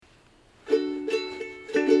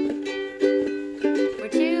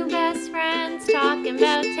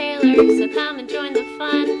Taylor, so come and join the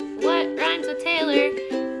fun. What rhymes with Taylor?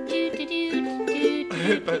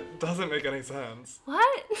 That doesn't make any sense.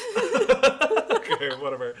 What? Okay,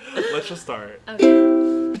 whatever. Let's just start.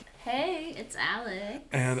 Okay. Hey, it's Alex.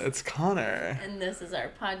 And it's Connor. And this is our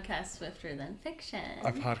podcast, Swifter Than Fiction.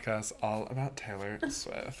 A podcast all about Taylor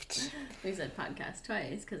Swift. We said podcast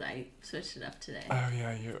twice because I switched it up today. Oh,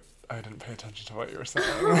 yeah, I didn't pay attention to what you were saying.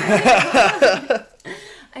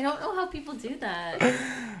 I don't know how people do that.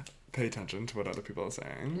 Pay attention to what other people are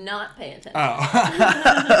saying. Not pay attention.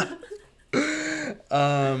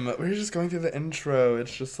 Oh. We're just going through the intro.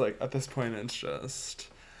 It's just like, at this point, it's just...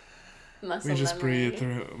 Muscle we just memory. breathe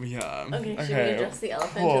through, yeah. Okay, should we address the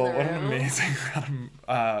elephant in the Cool, room? what an amazing,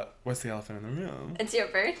 what's the elephant in the room? It's your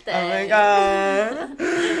birthday. Oh my god.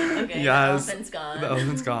 Okay, Yes. the elephant's gone. The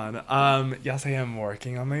elephant's gone. Yes, I am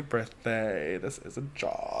working on my birthday. This is a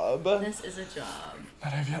job. This is a job.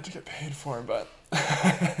 That I've yet to get paid for, but...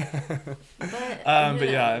 But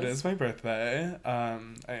yeah, it is my birthday. I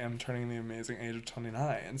am turning the amazing age of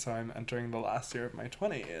 29, so I'm entering the last year of my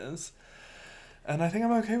 20s. And I think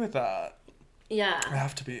I'm okay with that. Yeah. I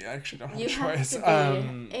have to be. I actually don't have You a choice. have to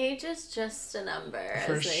be. Age is just a number, as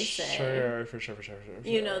they say. For sure.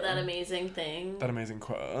 You know that amazing thing? That amazing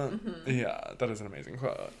quote. Mm-hmm. Yeah, that is an amazing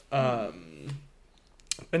quote. And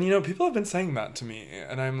you know, people have been saying that to me,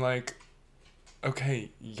 and I'm like, okay,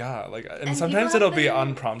 yeah, like, and sometimes it'll be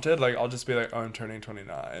unprompted, like, I'll just be like, oh, I'm turning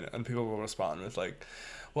 29, and people will respond with like,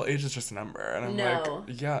 well, age is just a number, and I'm like,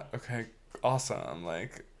 yeah, okay, awesome,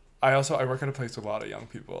 like, I work at a place with a lot of young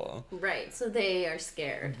people. Right, so they are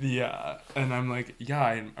scared. Yeah, and I'm like, yeah,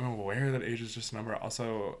 I'm aware that age is just a number.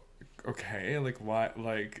 Also, okay, like, why,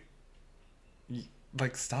 like,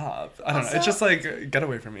 stop. I don't know. It's just like, get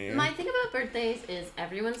away from me. My thing about birthdays is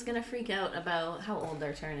everyone's gonna freak out about how old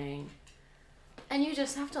they're turning. And you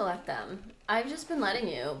just have to let them. I've just been letting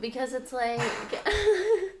you because it's like,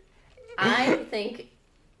 I think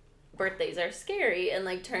birthdays are scary and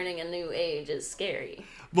like turning a new age is scary.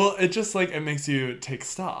 Well, it just like, it makes you take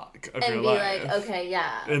stock of your life. And be like, okay,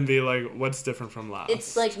 yeah. And be like, what's different from last?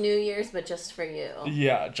 It's like New Year's, but just for you.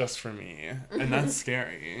 Yeah, just for me. And that's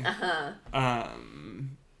scary. Uh-huh.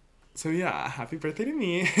 So yeah, happy birthday to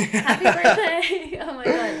me. Happy birthday. Oh my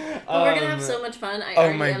god. Well, we're gonna have so much fun. I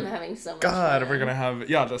already am having so much fun. We're gonna have,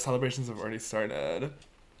 yeah, the celebrations have already started.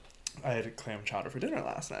 I had clam chowder for dinner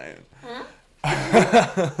last night. Huh?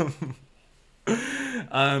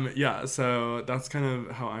 Yeah, so that's kind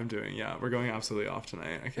of how I'm doing. Yeah, we're going absolutely off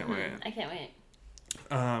tonight. I can't wait. I can't wait.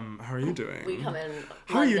 How are you doing? We come in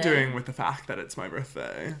How are you Monday. doing with the fact that it's my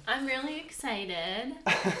birthday? I'm really excited.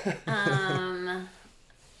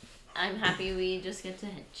 I'm happy we just get to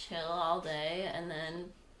chill all day, and then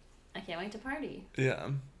I can't wait to party.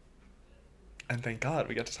 Yeah. And thank God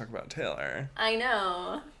we get to talk about Taylor. I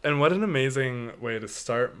know. And what an amazing way to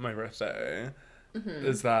start my birthday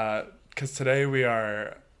is that, because today we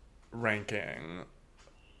are ranking,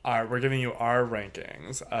 we're giving you our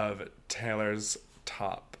rankings of Taylor's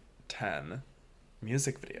top 10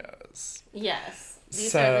 music videos. Yes.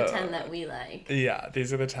 These are the 10 that we like. Yeah,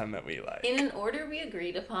 these are the 10 that we like. In an order we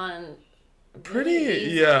agreed upon.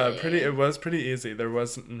 It was pretty easy. There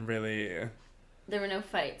wasn't really... There were no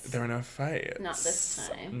fights. Not this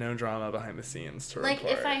time. No drama behind the scenes to like,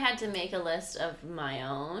 report. if I had to make a list of my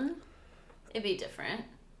own, it'd be different.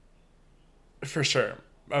 For sure.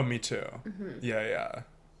 Oh, me too. Mm-hmm. Yeah.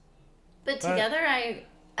 But together,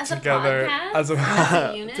 as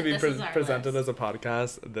a unit, to be this is our presented list. as a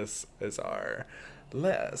podcast, this is our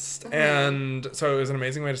list. Mm-hmm. And so it was an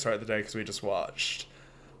amazing way to start the day because we just watched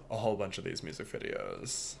a whole bunch of these music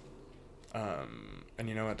videos. And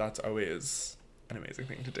you know what? That's always an amazing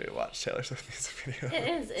thing to do, watch Taylor Swift music videos. It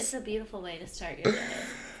is. It's a beautiful way to start your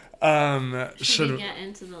day. Should we get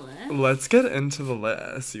into the list? Let's get into the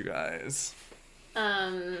list, you guys.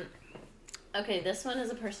 Okay, this one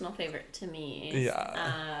is a personal favorite to me.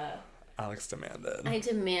 Yeah. Alex demanded. I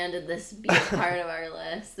demanded this be a part of our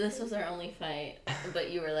list. This was our only fight,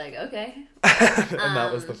 but you were like, okay. And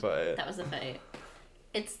that was the fight. That was the fight.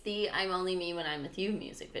 It's the I'm Only Me When I'm With You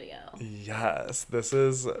music video. Yes, this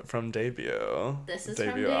is from Debut. This is from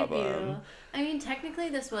Debut. Album. I mean, technically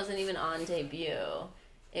this wasn't even on Debut.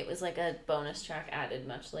 It was like a bonus track added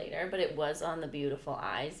much later, but it was on the Beautiful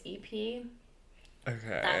Eyes EP. Okay.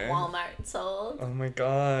 That Walmart sold. Oh my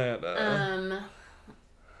god.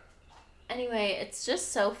 Anyway, it's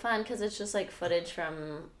just so fun because it's just like footage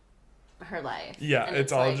from her life. Yeah, and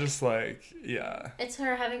it's all like, just like, yeah. It's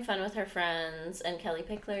her having fun with her friends, and Kelly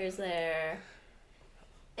Pickler is there.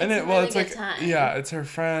 it's like time. Yeah, it's her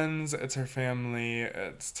friends, it's her family,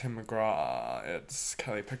 it's Tim McGraw, it's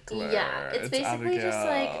Kelly Pickler. Yeah, it's basically Abigail. Just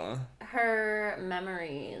like her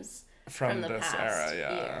memories from this past era,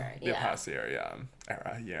 year. The past year,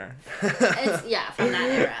 year. It's from that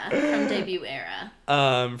era, from debut era.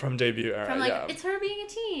 From debut era. From like it's her being a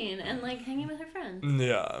teen and like hanging with her friends.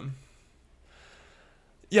 Yeah.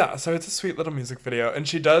 Yeah, so it's a sweet little music video, and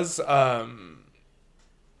she does.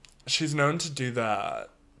 She's known to do that.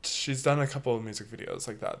 She's done a couple of music videos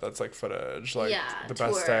like that. That's like footage. Like The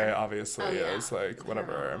Best Day obviously is like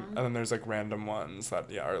whatever. And then there's like random ones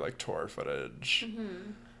that are like tour footage.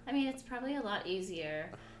 Mm-hmm. I mean, it's probably a lot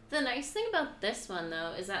easier. The nice thing about this one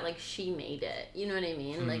though is that like she made it. You know what I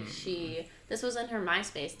mean? Like this was in her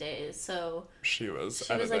MySpace days, so she was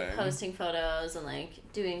like posting photos and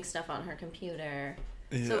like doing stuff on her computer.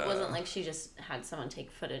 Yeah. So it wasn't like she just had someone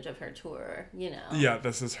take footage of her tour, you know? Yeah,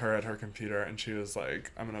 this is her at her computer, and she was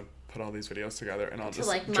like, I'm going to put all these videos together, and I'll just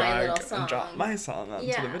like drag and drop my song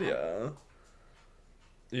onto the video.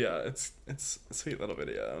 Yeah, it's a sweet little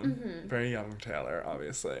video. Mm-hmm. Very young Taylor,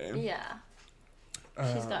 obviously. Yeah.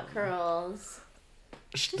 She's got curls.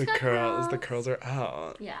 The curls are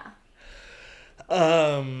out. Yeah.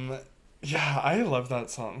 Yeah, I love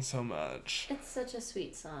that song so much. It's such a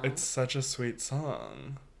sweet song.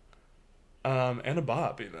 And a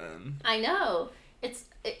bop, even. I know. It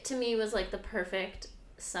to me was like the perfect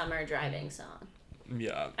summer driving song.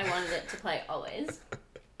 Yeah. I wanted it to play always.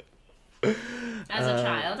 As a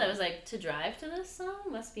child, I was like, to drive to this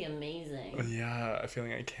song must be amazing. Yeah, I feel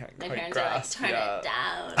like I can't My quite parents grasp are like, turn it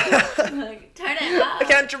down. Like, turn it up. I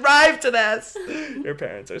can't drive to this. Your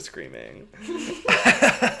parents are screaming.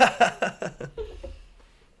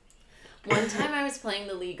 One time I was playing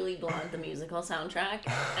the Legally Blonde, the musical soundtrack,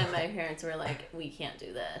 and my parents were like, we can't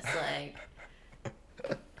do this. Like,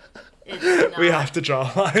 it's not... We have to draw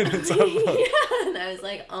a line at some point. Yeah, and I was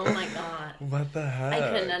like, oh my god. What the heck? I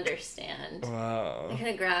couldn't understand. Wow. I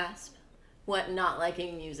couldn't grasp what not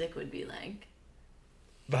liking music would be like.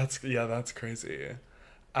 That's crazy.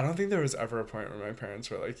 I don't think there was ever a point where my parents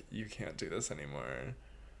were like, you can't do this anymore.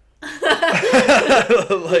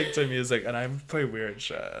 Like to music, and I play weird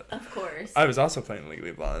shit. Of course. I was also playing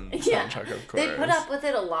Legally Blonde soundtrack, of course. They put up with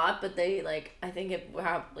it a lot, but they like I think it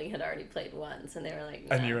probably had already played once, and they were like,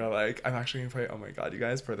 no. And you were like, I'm actually gonna play Oh My God, you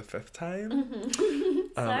guys, for the 5th time.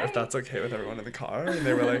 Mm-hmm. If that's okay with everyone in the car. And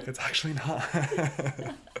they were like, it's actually not.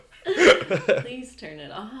 Please turn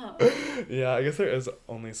it off. Yeah, I guess there is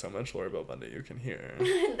only so much Laura Bell Bundy you can hear.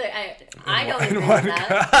 I don't agree with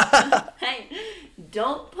that. Hey,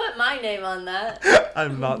 don't put my name on that.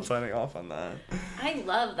 I'm not signing off on that. I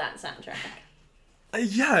love that soundtrack.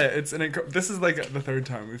 Yeah, it's this is like the 3rd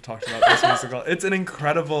time we've talked about this musical. It's an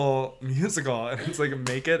incredible musical, and it's like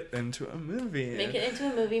make it into a movie. Make it into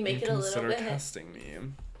a movie. Make it a little bit. Consider casting me.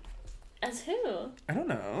 As who? I don't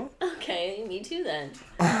know. Okay, me too then.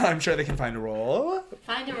 I'm sure they can find a role.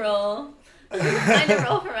 Find a role. Find a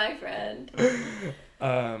role for my friend.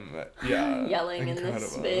 Yeah. Yelling incredible. In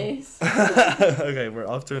this space. Okay, we're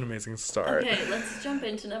off to an amazing start. Okay, let's jump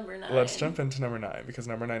into number 9. Let's jump into number 9 because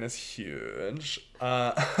number 9 is huge.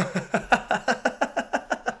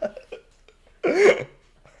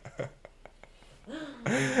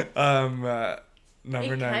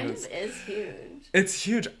 Number 9 is huge. It's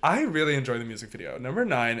huge. I really enjoy the music video. Number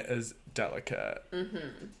 9 is Delicate.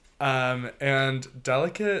 Mm-hmm. And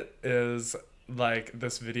Delicate is like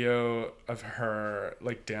this video of her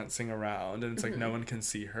like dancing around, and it's like no one can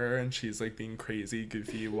see her, and she's like being crazy,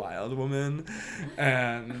 goofy, wild woman,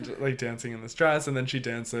 and like dancing in this dress, and then she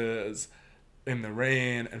dances in the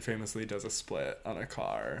rain and famously does a split on a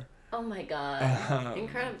car. Oh my god.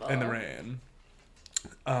 Incredible. In the rain.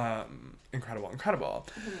 Incredible.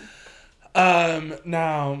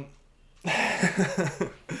 Now,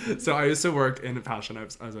 so I used to work in fashion,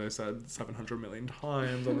 as I said 700 million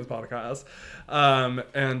times on this podcast,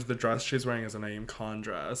 and the dress she's wearing is a Naeem Khan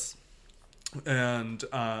dress, and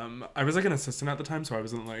I was like an assistant at the time, so I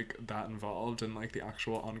wasn't like that involved in like the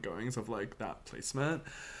actual ongoings of like that placement,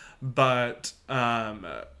 but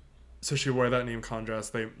so she wore that Naeem Khan dress.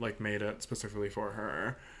 They like made it specifically for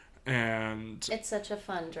her. And it's such a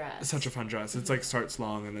fun dress. It's like starts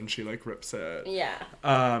long and then she like rips it. Yeah.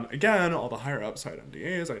 Again, all the higher ups signed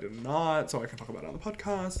NDAs. I did not, so I can talk about it on the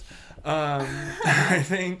podcast. I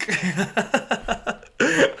think.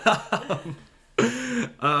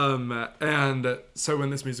 And so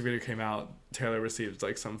when this music video came out, Taylor received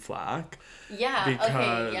like some flack.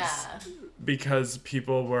 Yeah. Because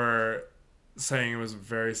people were saying it was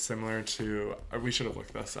very similar to... We should have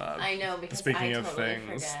looked this up. I know, because Speaking I of totally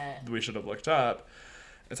things forget. we should have looked up.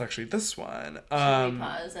 It's actually this one. Should we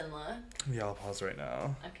pause and look? Yeah, I'll pause right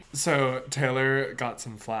now. Okay. So Taylor got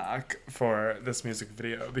some flack for this music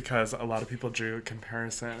video because a lot of people drew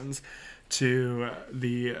comparisons to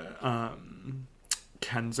the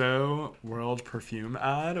Kenzo World Perfume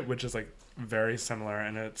ad, which is like very similar,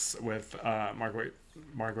 and it's with Margaret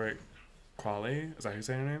Qualley. Is that how you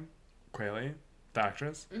say her name? Qualley, the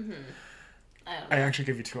actress. Mm-hmm. I don't know. I actually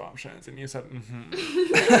gave you two options, and you said mm-hmm.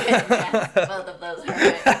 Yes, both of those are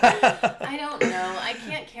right. I don't know. I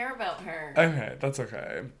can't care about her. Okay, that's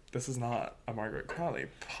okay. This is not a Margaret Qualley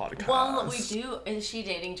podcast. Well, we do. Is she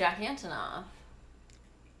dating Jack Antonoff?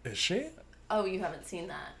 Is she? Oh, you haven't seen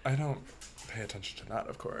that? I don't pay attention to that,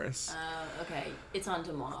 of course. Oh, okay. It's on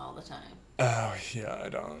Deux Moi all the time. Oh, yeah, I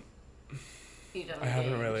don't. You don't. I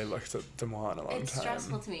haven't really looked at Deux Moi in a long time. It's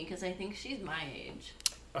stressful to me because I think she's my age.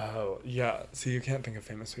 Oh, yeah. So you can't think of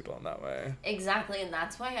famous people in that way. Exactly, and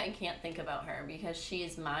that's why I can't think about her, because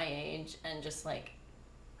she's my age and just, like,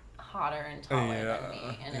 hotter and taller than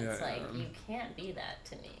me. And it's like, you can't be that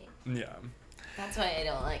to me. Yeah. That's why I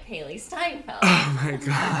don't like Haley Steinfeld. Oh my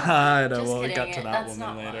god. Just We'll kidding. get to that That's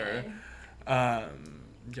woman later. Why.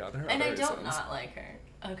 Yeah, there are And other I don't reasons. not like her.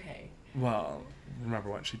 Okay. Well, remember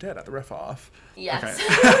what she did at the riff off. Yes. Okay.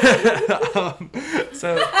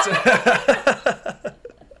 So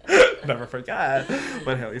never forget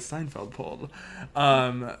what Haley Steinfeld pulled.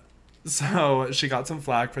 So she got some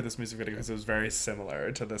flack for this music video because it was very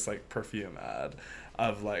similar to this like perfume ad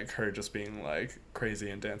of like her just being like crazy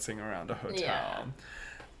and dancing around a hotel.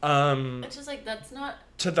 Yeah. It's just like, that's not.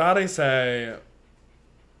 To that I say,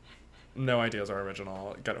 no ideas are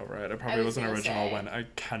original. Get over it. It probably wasn't original when a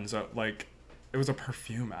Kenzo, like, it was a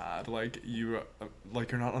perfume ad. Like you're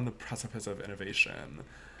not on the precipice of innovation.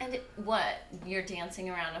 And what? You're dancing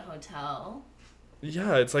around a hotel?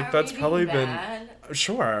 Yeah, it's like that's probably been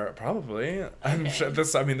sure, probably. Okay. I'm sure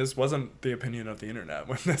this wasn't the opinion of the internet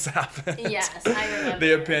when this happened. Yes, I remember.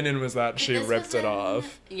 The opinion was that she ripped it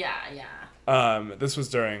off. Yeah, yeah. This was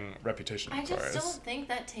during Reputation, of course. I just don't think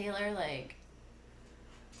that Taylor like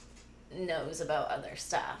knows about other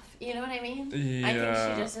stuff. You know what I mean? Yeah. I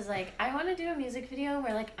think she just is like, I want to do a music video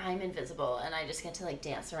where like I'm invisible and I just get to like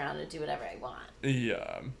dance around and do whatever I want.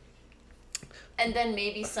 Yeah. And then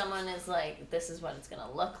maybe someone is like, this is what it's going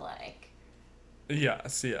to look like.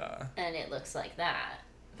 Yes, yeah. And it looks like that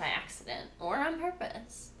by accident or on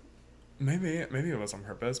purpose. Maybe it was on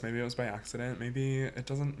purpose. Maybe it was by accident. Maybe it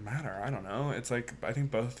doesn't matter. I don't know. It's like, I think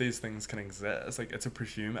both these things can exist. Like, it's a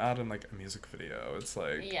perfume ad and like a music video. It's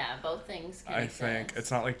like... Yeah, both things can exist. I think it's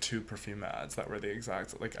not like two perfume ads that were the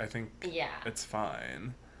exact... Like, I think it's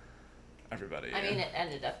fine. Everybody. I mean, it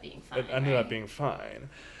ended up being fine. It ended up being fine.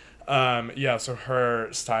 Yeah, so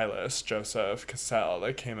her stylist, Joseph Cassell,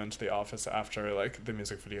 like, came into the office after, like, the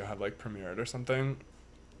music video had, like, premiered or something.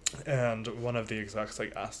 And one of the execs,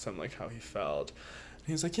 like, asked him, like, how he felt. And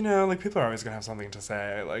he was like, you know, like, people are always gonna have something to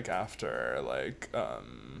say, like, after, like,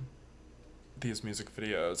 these music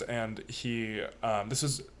videos. And he, this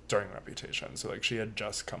was during Reputation, so, like, she had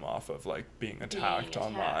just come off of, like, being attacked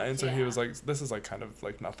online. So he was like, this is, like, kind of,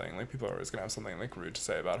 like, nothing. Like, people are always gonna have something, like, rude to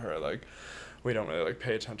say about her. Like, we don't really, like,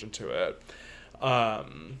 pay attention to it.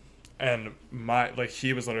 And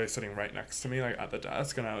he was literally sitting right next to me, like, at the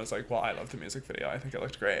desk, and I was like, well, I love the music video. I think it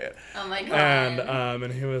looked great. Oh my God.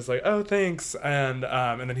 And he was like, oh, thanks. And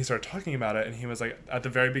then he started talking about it, and he was like, at the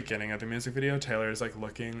very beginning of the music video, Taylor is, like,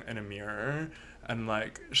 looking in a mirror, and,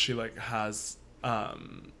 like, she, like, has,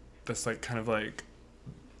 this, like, kind of, like,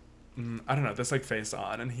 I don't know, this, like, face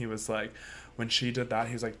on, and he was like, when she did that,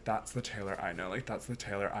 he was like, that's the Taylor I know, like, that's the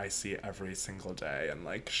Taylor I see every single day, and,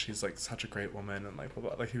 like, she's, like, such a great woman, and, like, blah,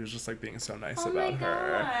 blah. Like, he was just, like, being so nice about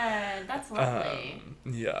her. Oh my God, that's lovely.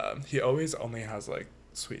 Yeah, he always only has, like,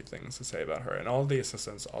 sweet things to say about her, and all the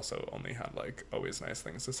assistants also only had, like, always nice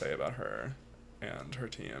things to say about her and her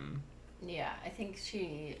team. Yeah, I think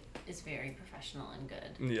she is very professional and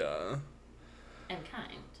good. Yeah. And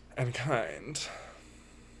kind. And kind.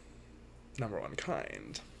 Number one,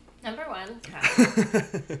 kind. Number one, kind.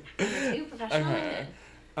 Number two, professional and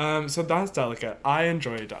good. So that's Delicate. I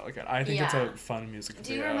enjoy Delicate. I think it's a fun music video.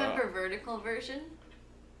 Do you remember Vertical version?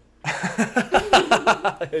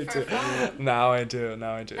 I do. Now I do.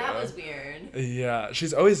 That was weird. Yeah,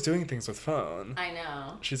 she's always doing things with phone. I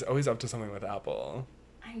know. She's always up to something with Apple.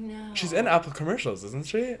 I know. She's in Apple commercials, isn't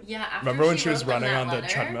she? Yeah. Remember when she was running on the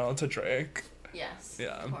treadmill to Drake? Yes.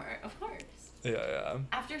 Yeah. Of course. Yeah.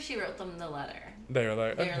 After she wrote them the letter. They were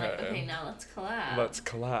like, okay, now let's collab. Let's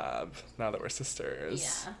collab, now that we're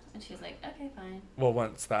sisters. Yeah. And she's like, okay, fine. Well,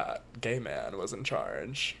 once that gay man was in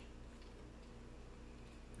charge.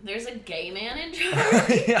 There's a gay man in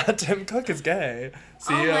charge? Yeah, Tim Cook is gay.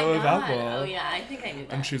 CEO oh my of God. Apple. Oh yeah, I think I knew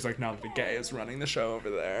that. And she's like, now the gay is running the show over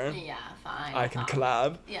there. Yeah, fine. I can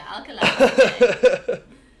collab. Yeah, I'll collab.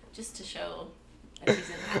 Just to show that she's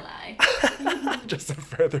in ally. Just a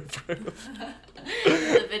further proof.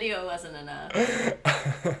 The video wasn't enough.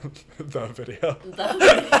 The video. The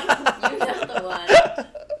video. You know the one.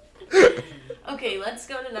 Okay, let's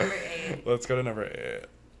go to number 8. Let's go to number 8.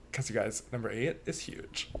 Because, you guys, number 8 is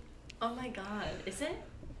huge. Oh my God. Is it?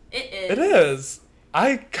 It is. It is.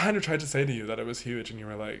 I kind of tried to say to you that it was huge, and you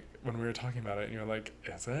were like, when we were talking about it, and you were like,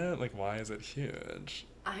 is it? Like, why is it huge?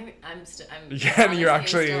 I'm Yeah, and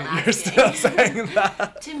you're still saying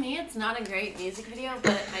that. To me, it's not a great music video,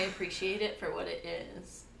 but I appreciate it for what it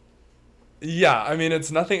is. Yeah, I mean,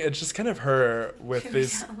 it's nothing, it's just kind of her with Should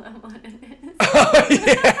these... we tell them what it is? Oh,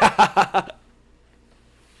 yeah!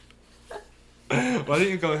 Why don't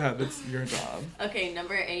you go ahead? It's your job. Okay,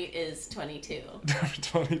 number 8 is 22. Number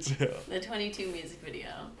 22. The 22 music video.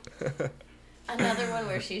 Another one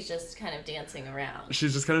where she's just kind of dancing around.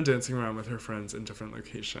 She's just kind of dancing around with her friends in different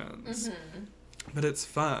locations. Mm-hmm. But it's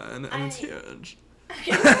fun, and it's huge.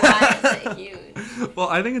 Why is it huge? Well,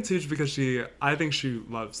 I think it's huge because I think she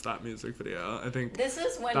loves that music video. I think this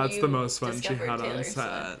is when that's you the most fun she discovered had Taylor on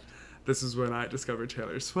set. Swift. This is when I discovered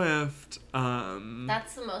Taylor Swift.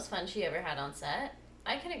 That's the most fun she ever had on set.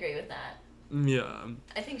 I can agree with that. Yeah.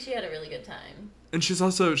 I think she had a really good time. And she's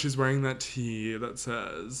wearing that tee that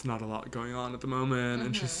says not a lot going on at the moment,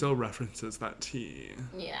 and she still references that tee.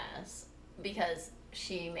 Yes, because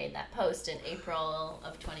she made that post in April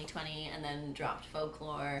of 2020 and then dropped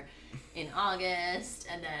Folklore in August,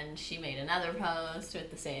 and then she made another post with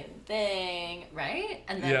the same thing, right?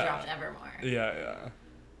 And then dropped Evermore. Yeah, yeah.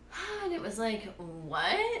 And it was like,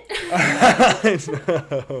 what? I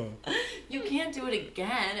know. You can't do it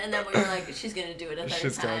again. And then we were like, she's going to do it a third time.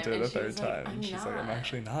 She's going to do it a third time. time. She's like, I'm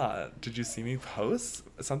actually not. Did you see me post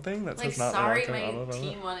something that like, says not sorry, my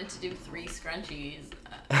team wanted to do 3 scrunchies.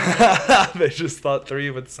 They just thought 3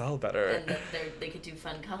 would sell better. And that they could do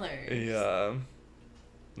fun colors. Yeah.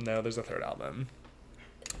 No, there's a third album.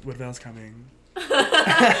 Woodvale's coming.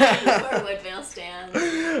 We're Woodvale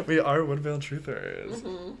stands. We are Woodvale truthers.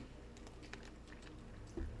 Mm-hmm.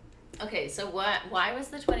 Okay, so why was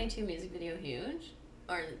the 22 music video huge?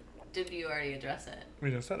 Or did you already address it?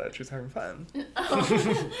 We just said it. She's having fun.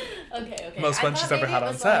 Oh. Okay. Most fun she's ever had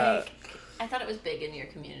on set. I thought it was big in your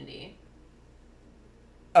community.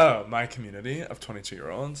 Oh, my community of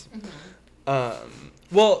 22-year-olds? Mm-hmm.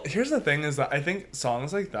 Well, here's the thing is that I think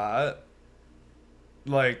songs like that,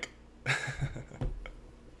 like...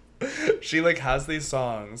 she, like, has these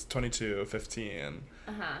songs, 22, 15.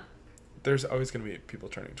 Uh-huh. There's always going to be people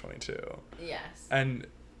turning 22. Yes. And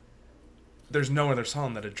there's no other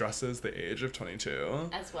song that addresses the age of 22.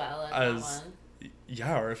 As well as that one.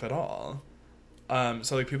 Yeah, or if at all.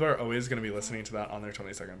 So, like, people are always going to be listening to that on their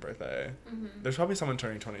 22nd birthday. Mm-hmm. There's probably someone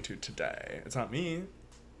turning 22 today. It's not me,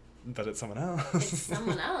 but it's someone else. It's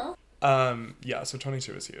someone else. Yeah, so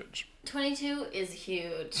 22 is huge. 22 is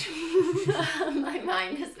huge. My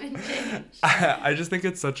mind has been changed. I just think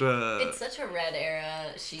it's such a... It's such a red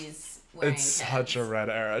era. She's wearing It's Keds. such a red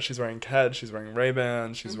era. She's wearing Keds, she's wearing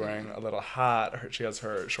Ray-Bans, she's wearing a little hat, she has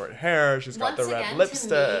her short hair, she's got the red lipstick.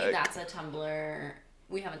 To me, that's a Tumblr...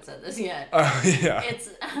 We haven't said this yet. Oh, yeah. It's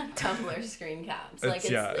Tumblr screen caps. It's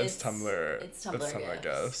Tumblr. It's Tumblr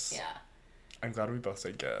gifs. Yeah. I'm glad we both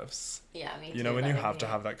say gifs. Yeah, me too. You know when you have to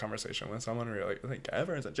have that conversation with someone where you're like, is it Gev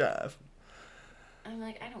or is it Jeff? I'm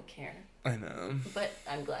like, I don't care. I know. But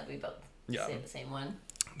I'm glad we both say the same one.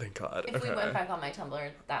 Thank God. If we went back on my Tumblr,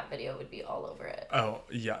 that video would be all over it. Oh,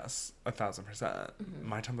 yes. 1,000%.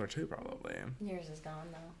 My Tumblr too, probably. Yours is gone,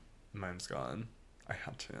 though. Mine's gone. I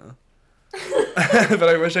had to. But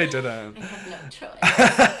I wish I didn't. I have no choice.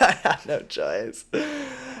 I had no choice.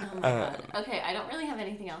 Oh my God. Okay, I don't really have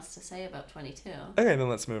anything else to say about 22. Okay, then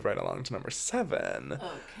let's move right along to number 7.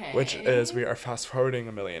 Okay. Which is we are fast forwarding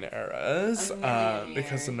a million eras.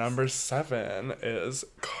 Because years. number 7 is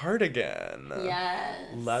Cardigan. Yes.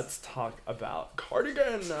 Let's talk about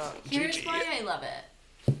Cardigan. Here's Gigi. why I love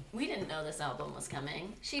it. We didn't know this album was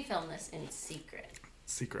coming. She filmed this in secret.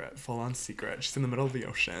 Secret, full on secret. She's in the middle of the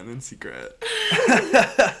ocean in secret.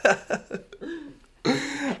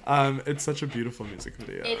 It's such a beautiful music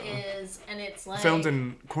video. It is, and it's like filmed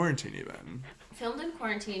in quarantine even. Filmed in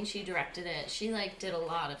quarantine. She directed it. She like did a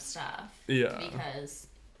lot of stuff. Yeah. Because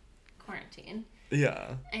quarantine.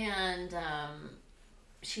 Yeah. And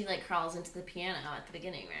she like crawls into the piano at the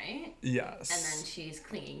beginning, right? Yes. And then she's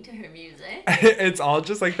clinging to her music. It's all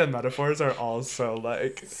just like the metaphors are all so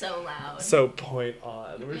like so loud. So point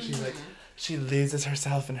on. Where she loses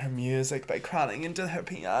herself in her music by crawling into her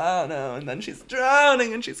piano, and then she's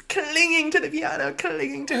drowning and she's clinging to the piano,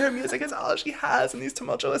 clinging to her music as all she has in these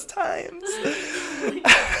tumultuous times.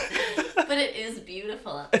 But it is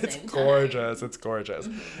beautiful at the same time. It's gorgeous.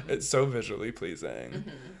 It's so visually pleasing.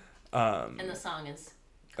 And the song is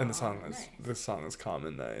nice. The song is calm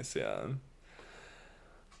and nice, yeah.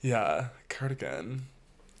 Yeah, Cardigan.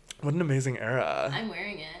 What an amazing era. I'm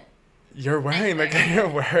wearing it. You're wearing the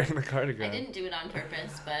cardigan. I didn't do it on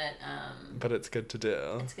purpose, but it's good to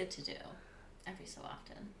do. It's good to do every so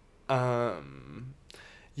often.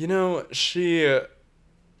 You know,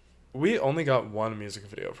 we only got one music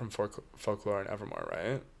video from Folklore and Evermore,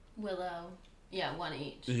 right? Willow. Yeah, one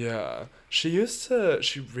each. Yeah.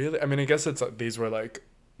 I mean, I guess it's these were like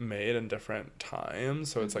made in different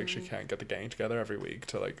times, so it's like she can't get the gang together every week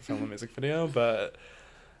to like film a music video, but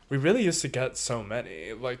we really used to get so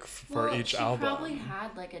many, like, for each album. She probably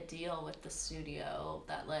had, like, a deal with the studio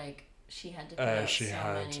that, like, she had to put out so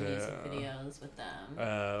many music videos with them.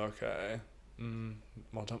 Okay.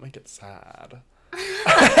 Well, don't make it sad.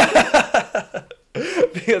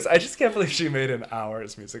 Because I just can't believe she made an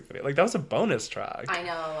hour's music video. Like, that was a bonus track. I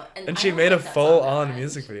know. And she made a full-on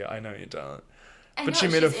music video. I know you don't. But she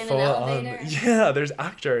made a full-on... Yeah, there's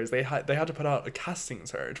actors. They had to put out a casting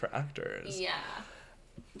search for actors. Yeah.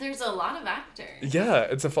 There's a lot of actors. Yeah,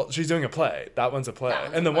 she's doing a play. That one's a play.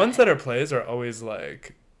 And the ones that are plays are always,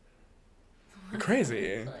 like,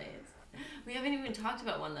 crazy. We haven't even talked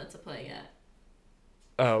about one that's a play yet.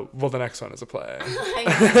 Oh, well, the next one is a play.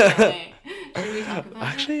 Should we talk about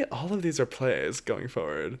Actually, all of these are plays going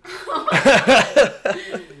forward.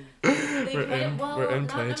 We're in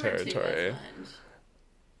play territory.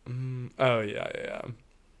 Oh, yeah.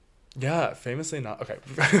 Yeah, famously not... Okay.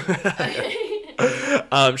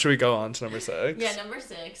 Should we go on to number 6? Yeah, number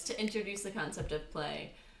 6, to introduce the concept of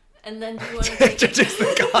play. And then do you want to introduce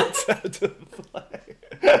the concept of play?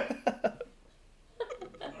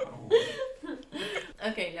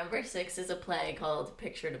 Okay, number 6 is a play called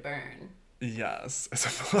Picture to Burn. Yes, it's a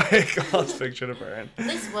play called Picture to Burn.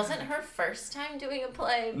 This wasn't her first time doing a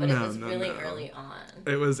play, but it was really early on.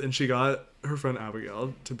 It was, and she got her friend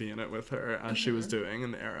Abigail to be in it with her as she was doing in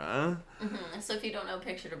the era. So if you don't know,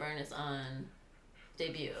 Picture to Burn is on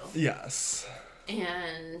debut. Yes.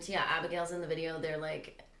 And yeah, Abigail's in the video. They're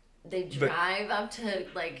like, they drive up to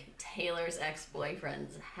like Taylor's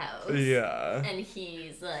ex-boyfriend's house. Yeah. And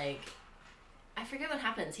he's like, I forget what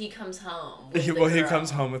happens. He comes home. He comes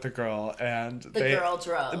home with the girl, and the girl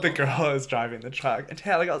drove. The girl is driving the truck, and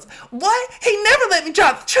Taylor goes, "What? He never let me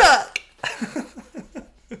drive the truck."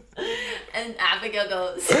 And Abigail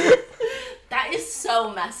goes, "That is so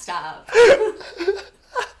messed up."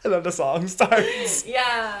 And then the song starts.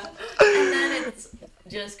 Yeah, and then it's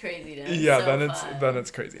just craziness. Yeah, so then it's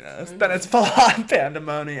craziness. Then it's full on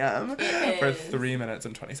pandemonium for 3 minutes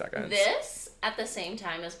and 20 seconds. This at the same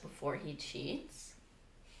time as before he cheats.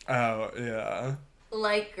 Oh yeah.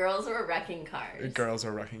 Like girls were wrecking cars.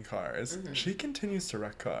 Mm-hmm. She continues to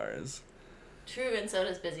wreck cars. True, and so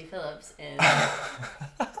does Busy Phillips in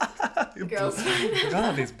Girls Five.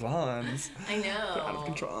 God, these blondes. I know. They're out of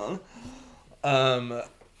control.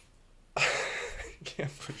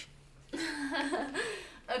 Can't believe.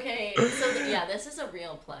 Okay, so this is a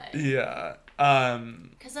real play. Yeah.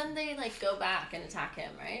 Because then they like go back and attack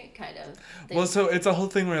him, right? Kind of. So it's a whole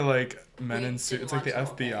thing where like men in suits, it's like the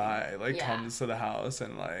FBI comes to the house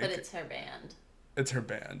and like. But it's her band. It's her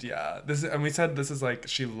band, yeah. And we said this is like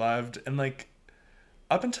she loved, and like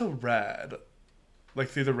up until Red, like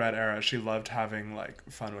through the Red era, she loved having like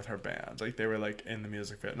fun with her band. Like they were like in the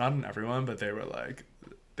music video, not in everyone, but they were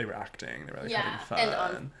acting. They were like having fun. And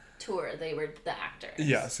on tour they were the actors.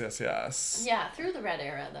 Yes. Yeah, through the Red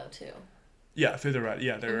era though too. Yeah, through the Red.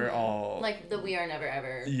 Yeah, they were all like the We Are Never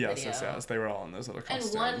Ever. Yes, video. yes. They were all in those little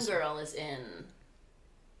costumes. And one girl is in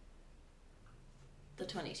the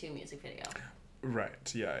 22 music video.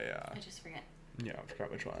 Right. Yeah. I just forget. Yeah, I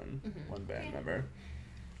forgot which one. One band member.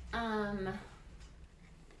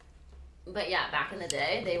 But yeah, back in the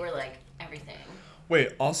day, they were like everything.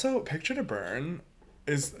 Wait, also, Picture to Burn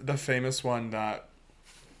is the famous one that,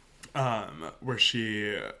 where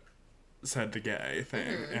she said the gay thing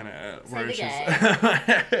in it. Where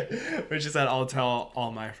she said, "I'll tell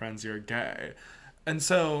all my friends you're gay." And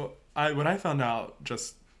so, when I found out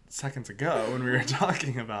just seconds ago when we were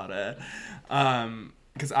talking about it,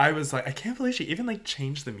 because I was like, I can't believe she even like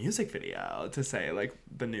changed the music video to say like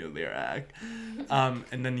the new lyric.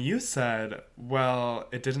 And then you said, well,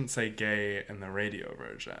 it didn't say gay in the radio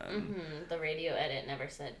version. The radio edit never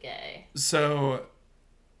said gay. So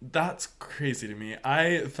that's crazy to me.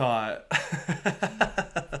 I thought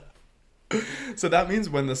So that means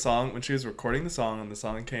when she was recording the song and the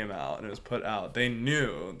song came out and it was put out, they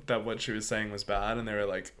knew that what she was saying was bad, and they were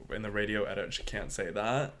like, in the radio edit, she can't say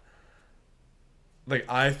that. Like,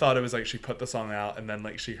 I thought it was like she put the song out and then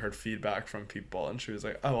like she heard feedback from people and she was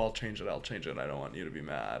like, oh, I'll change it. I don't want you to be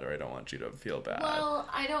mad, or I don't want you to feel bad. Well,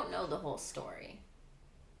 I don't know the whole story.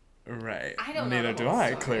 Right. I don't know. Neither the do whole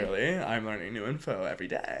I, story. clearly. I'm learning new info every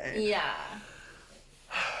day. Yeah.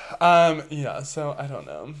 Yeah, so I don't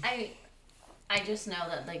know. I just know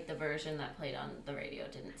that, like, the version that played on the radio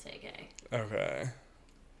didn't say gay. Okay.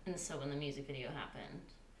 And so when the music video happened...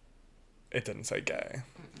 It didn't say gay.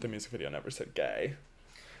 Mm-mm. The music video never said gay.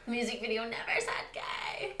 The music video never said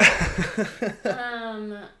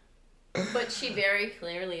gay! But she very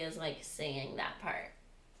clearly is, like, singing that part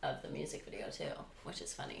of the music video, too, which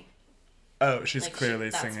is funny. Oh, she's like, clearly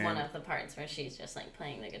that's singing. That's one of the parts where she's just, like,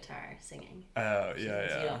 playing the guitar, singing. Oh, She yeah,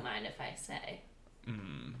 says, yeah. You don't mind if I say.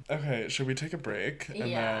 Okay, should we take a break and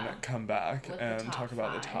then come back With the and top talk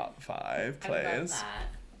about the 5. top 5 I love plays? that.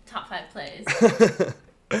 Top 5 plays.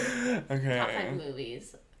 Okay. Top 5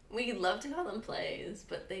 movies. We love to call them plays,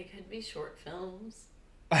 but they could be short films.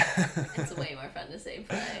 It's way more fun to say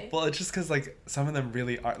play. Well, it's just because, like, some of them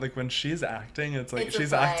really are, like, when she's acting, it's like It's a she's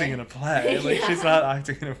play. acting in a play. Like, Yeah. she's not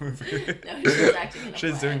acting in a movie. No, she's acting in a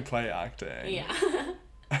She's play. doing play acting. Yeah.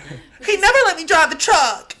 He never let me drive the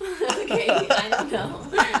truck! Okay, I don't know.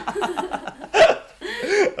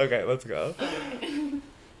 Okay, let's go.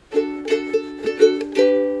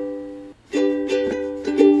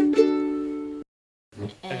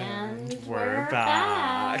 And we're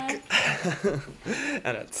back.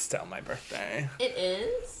 And it's still my birthday. It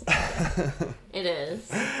is. It is.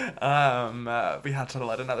 We had to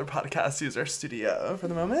let another podcast use our studio for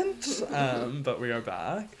the moment. But we are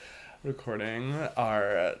back recording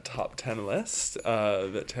our top 10 list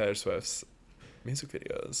of Taylor Swift's music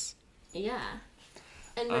videos. Yeah.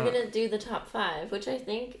 And we're going to do the top 5, which I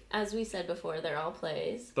think, as we said before, they're all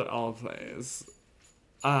plays. That all plays.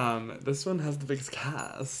 This one has the biggest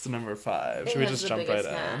cast, number 5. Should we just jump right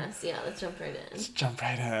in? Yeah, let's jump right in. Let's jump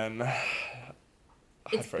right in.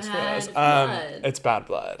 It's First Bad spoilers. Blood. It's Bad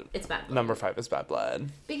Blood. It's Bad Blood. Number 5 is Bad Blood.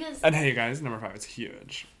 Because And hey, you guys, number 5 is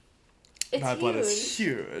huge. it's Bad huge. Blood is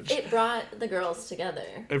huge. It brought the girls together.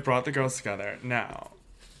 It brought the girls together. Now,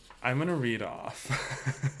 I'm going to read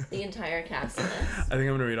off. The entire cast list. I think I'm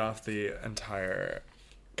going to read off the entire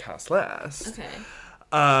cast list. Okay.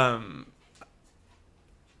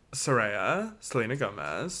 Soraya, Selena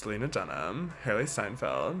Gomez, Lena Dunham, Haley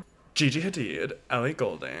Steinfeld, Gigi Hadid, Ellie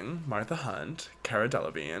Goulding, Martha Hunt, Cara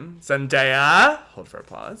Delevingne, Zendaya, hold for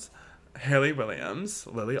applause, Hayley Williams,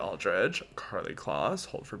 Lily Aldridge, Carly Kloss,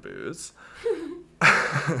 hold for booze.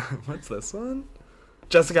 What's this one?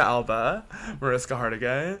 Jessica Alba, Mariska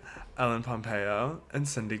Hargitay, Ellen Pompeo, and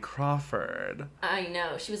Cindy Crawford. I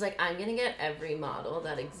know. She was like, I'm going to get every model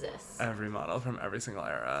that exists. Every model from every single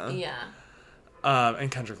era. Yeah. And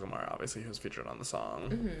Kendrick Lamar, obviously, who was featured on the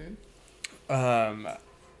song.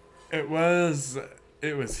 It was huge.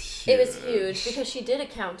 It was huge because she did a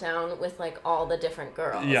countdown with, like, all the different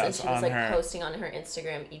girls. Yes, and she was, on like, her- posting on her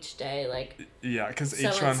Instagram each day, like... Yeah, because So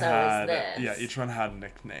each and one so is had this. each one had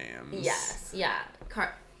nicknames. Yes, yeah.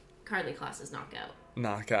 Carly Kloss is Knockout.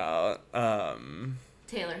 Knockout.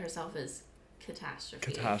 Taylor herself is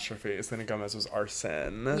Catastrophe. Catastrophe. Selena Gomez was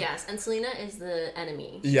Arson. Yes, and Selena is the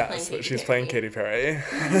enemy. Yes, she's playing Katy Katy Perry.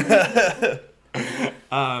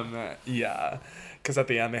 Yeah. Because at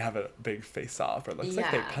the end they have a big face-off, or it looks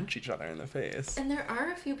like they Yeah. punch each other in the face. And there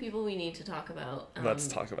are a few people we need to talk about. Let's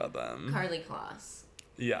talk about them. Carly Kloss.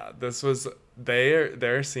 Yeah, this was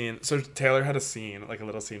their scene. So Taylor had a scene, like a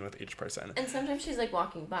little scene with each person. And sometimes she's like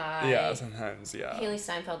walking by. Yeah, sometimes, yeah. Haley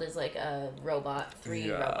Steinfeld is like a robot,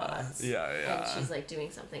 three robots. Yeah. And she's like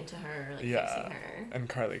doing something to her, like Yeah. fixing her. And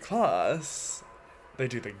Carly Kloss, they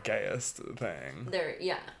do the gayest thing.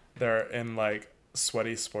 They're in like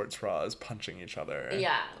sweaty sports bras punching each other.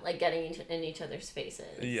 Yeah, like getting in each other's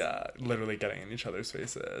faces. Yeah, literally getting in each other's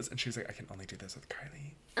faces. And she was like, I can only do this with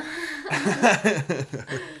Carly.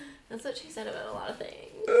 That's what she said about a lot of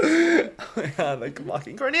things. Oh my god, like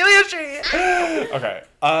mocking Cornelia Street. Okay.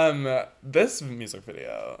 This music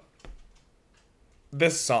video,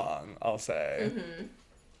 this song, I'll say,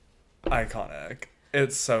 iconic.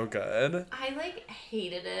 It's so good. I like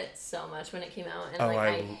hated it so much when it came out, and Oh, like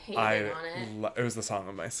I hated on it. It was the song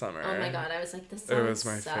of my summer. Oh my god, I was like, this song It was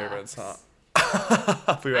my sucks. favorite song.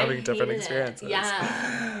 We were having different hated it. experiences.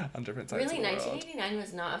 Yeah. On different sides Really, of the world. 1989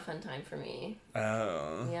 was not a fun time for me.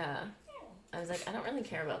 Oh. Yeah. I was like, I don't really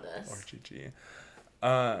care about this. Or Gigi.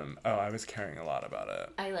 I was caring a lot about it.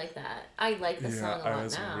 I like that. I like the song a lot now. I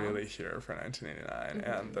was really here for 1989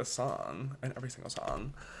 and the song and every single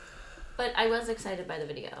song. But I was excited by the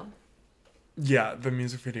video. Yeah, the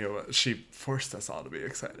music video, she forced us all to be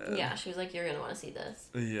excited. Yeah, she was like, you're going to want to see this.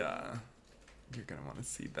 Yeah. You're going to want to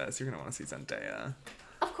see this. You're going to want to see Zendaya.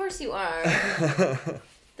 Of course you are.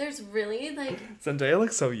 There's really, like... Zendaya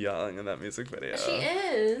looks so young in that music video. She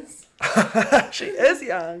is. She is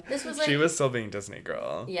young. This was like... She was still being Disney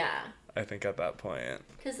girl. Yeah. I think at that point.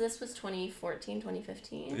 Because this was 2014,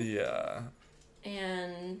 2015. Yeah.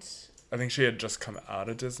 And... I think she had just come out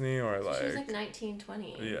of Disney or like... She was like 19,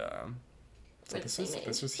 20. Yeah. So this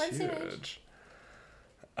was huge.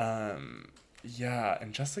 Yeah,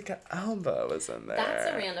 and Jessica Alba was in there.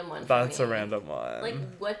 That's a random one for That's me. a random one. Like,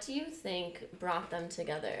 what do you think brought them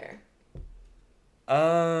together?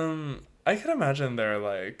 I can imagine they're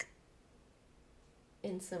like...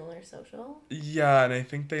 In similar social? Yeah, and I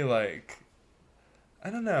think they like...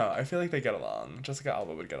 I don't know. I feel like they get along. Jessica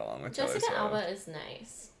Alba would get along with Taylor Jessica Swift. Alba is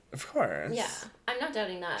nice. Of course. Yeah, I'm not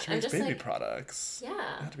doubting that. She I'm makes just baby like, products.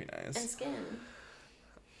 yeah. That'd be nice. And skin.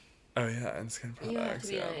 Oh yeah, and skin products. You have to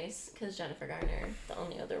be yeah. nice, because Jennifer Garner, the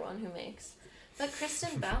only other one who makes. But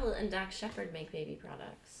Kristen Bell and Dax Shepard make baby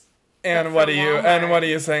products. And But what for are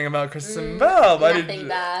you Walmart. saying about Kristen Bell? Nothing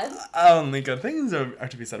bad. Only good things are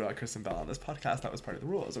to be said about Kristen Bell on this podcast. That was part of the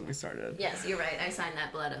rules when we started. Yes, you're right. I signed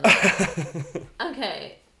that blood oath.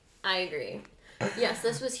 Okay, I agree. Yes,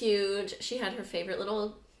 this was huge. She had her favorite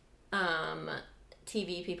little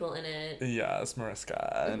TV people in it. Yes,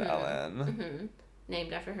 Mariska and Ellen. Mm-hmm.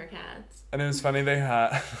 Named after her cats. And it was funny they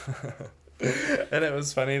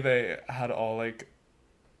had... all, like...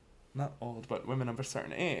 Not old, but women of a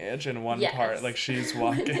certain age in one part. Like, she's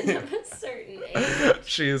walking... Women of a certain age.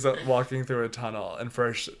 She's walking through a tunnel, and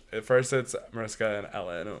first it's Mariska and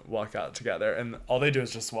Ellen walk out together, and all they do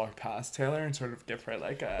is just walk past Taylor and sort of give her,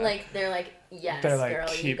 like, a... Like, they're like, yes, they're like, girl,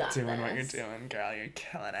 you keep got doing this. what you're doing, girl. You're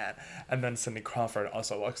killing it. And then Cindy Crawford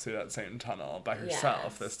also walks through that same tunnel by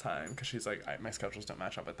herself this time because she's like, my schedules don't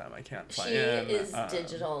match up with them. I can't fly in. She is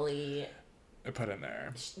digitally put in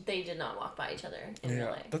there. They did not walk by each other in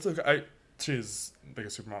LA. That's okay. She's the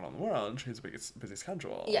biggest supermodel in the world. She has the biggest busy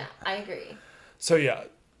schedule. Yeah, I agree. So yeah,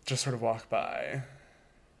 just sort of walk by,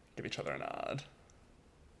 give each other a nod.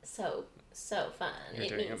 So fun. You're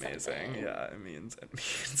doing amazing. Something. Yeah, it means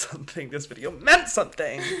something. This video meant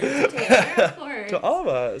something. Taylor, of course. To all of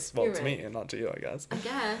us. Well, You're to right. me, and not to you, I guess. I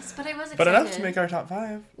guess, but I was excited. But enough to make our top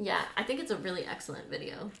 5. Yeah, I think it's a really excellent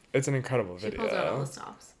video. It's an incredible She video. pulls out all the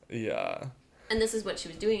stops. Yeah. And this is what she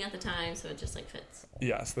was doing at the time, so it just like fits.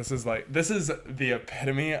 Yes, this is the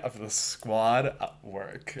epitome of the squad at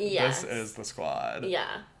work. Yes. This is the squad.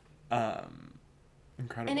 Yeah.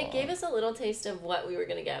 Incredible. And it gave us a little taste of what we were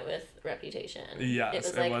going to get with Reputation.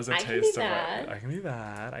 Yes, it was a taste of what I can be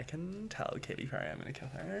bad. I can tell Katy Perry I'm going to kill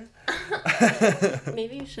her.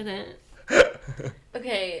 Maybe you shouldn't.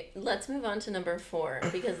 Okay, let's move on to number 4,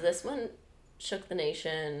 because this one shook the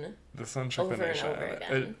nation. This one shook the over and nation. over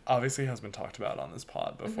again. It obviously has been talked about on this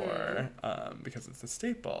pod before, because it's a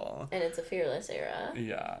staple. And it's a Fearless era.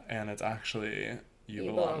 Yeah, and it's actually You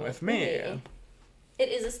Belong With Me. It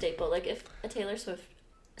is a staple. Like, if a Taylor Swift...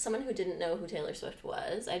 Someone who didn't know who Taylor Swift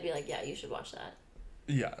was, I'd be like, yeah, you should watch that.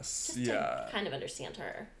 Yes, Just to kind of understand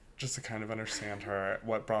her. Just to kind of understand her,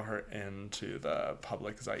 what brought her into the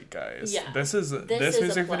public zeitgeist. Yeah. This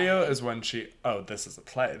music video is when she... Oh, this is a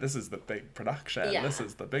play. This is the big production. Yeah. This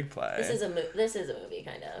is the big play. This is a movie,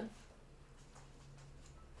 kind of.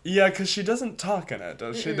 Yeah, because she doesn't talk in it,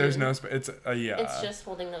 does she? There's no... It's just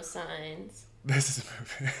holding those signs. This is a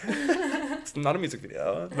movie. It's not a music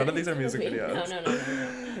video. None of these are music videos.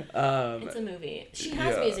 No. It's a movie. She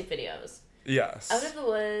has music videos. Yes. Out of the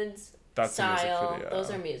Woods, That's Style, a music video.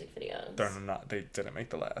 those are music videos. They're not. They didn't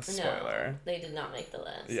make the list. No, Spoiler. they did not make the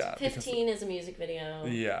list. Yeah, 15 is a music video.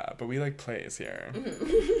 Yeah, but we like plays here.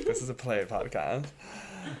 This is a play podcast.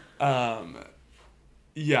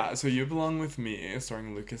 Yeah, so You Belong With Me,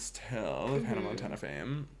 starring Lucas Till of Hannah Montana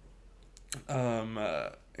fame.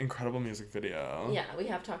 Incredible music video. Yeah, we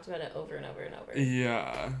have talked about it over and over and over.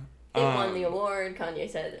 Yeah. It won the award. Kanye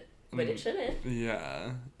said, but it shouldn't.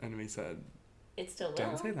 Yeah, and we said, it still will.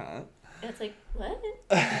 don't say that. And it's like, what?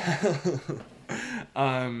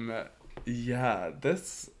 Yeah,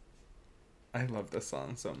 I love this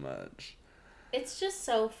song so much. It's just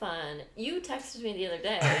so fun. You texted me the other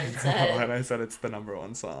day and said... and I said it's the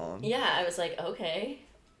 #1 song. Yeah, I was like, okay.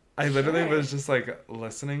 I literally was just like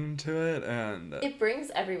listening to it, and it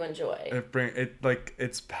brings everyone joy.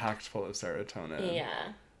 It's packed full of serotonin.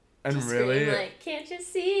 Yeah. And just really, scream, like, can't you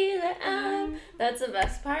see that I'm... That's the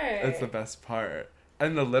best part. It's the best part.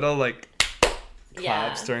 And the little, like,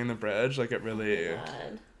 claps Yeah. during the bridge, like, it really... Oh my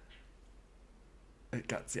God. It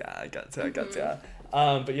gets ya.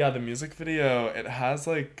 But yeah, the music video, it has,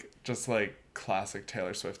 like, just, like, classic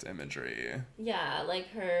Taylor Swift imagery. Yeah, like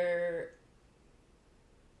her.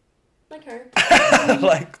 Like her.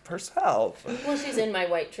 Like herself. Well, she's in my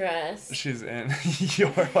white dress. She's in your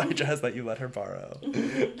white dress that you let her borrow.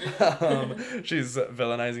 She's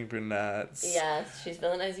villainizing brunettes. Yes, she's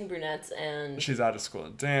villainizing brunettes and... She's out of school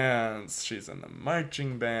dance. She's in the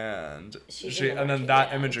marching band. And then marching that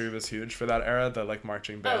band. imagery was huge for that era, the like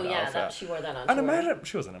marching band outfit. She wore that on And tour. imagine,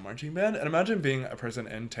 she was in a marching band, and imagine being a person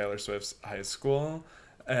in Taylor Swift's high school,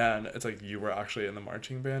 and it's like you were actually in the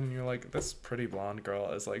marching band, and you're like, this pretty blonde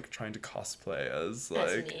girl is like trying to cosplay as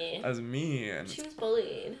me. And she was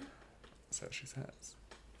bullied. so she says.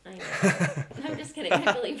 I know. I'm just kidding.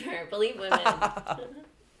 I believe her. Believe women.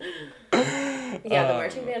 Yeah, the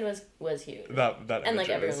marching band was huge. That and like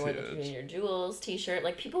imagery everyone wore was the huge. Junior Jewels t-shirt.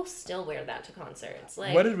 Like people still wear that to concerts.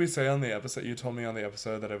 Like What did we say on the episode? You told me on the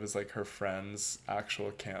episode that it was like her friend's actual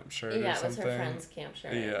camp shirt or something. Yeah, it was her friend's camp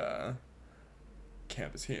shirt. Yeah.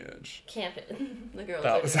 Camp is huge. Camp it. The girls I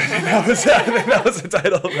are think just that was the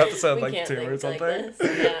title of the episode, we like can't 2 or think something. like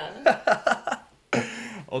this. Yeah.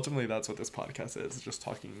 Ultimately, that's what this podcast is, just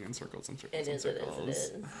talking in circles and circles and circles. It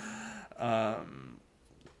is.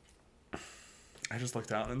 I just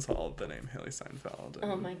looked out and saw the name Haley Steinfeld.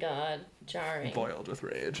 Oh my God, jarring. Boiled with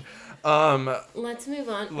rage. Let's move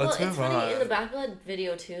on. Let's it's move funny, on. in the Bad Blood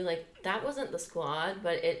video too, like, that wasn't the squad,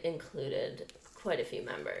 but it included quite a few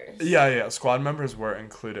members. Yeah. Squad members were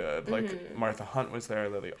included. Like, Martha Hunt was there,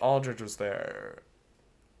 Lily Aldridge was there,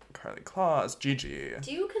 Carly Claus, Gigi.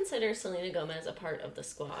 Do you consider Selena Gomez a part of the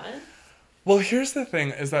squad? Well, here's the thing,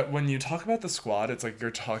 is that when you talk about the squad, it's like you're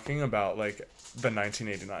talking about, like, the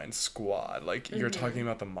 1989 squad. Like, you're talking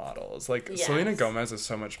about the models. Like, Yes. Selena Gomez is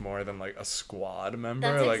so much more than, like, a squad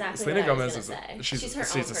member. That's like, exactly Selena what I was Gomez gonna say. She's her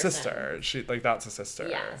she's own a person. sister. She, like, that's a sister.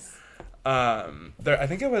 Yes. I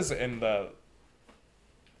think it was in the...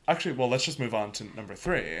 Actually, well, let's just move on to number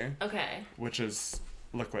 3. Okay. Which is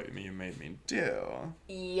Look What You Made Me Do.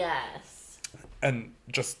 Yes. And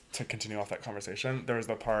just to continue off that conversation, there was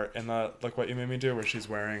the part in the Look What You Made Me Do where she's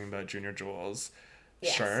wearing the Junior Jewels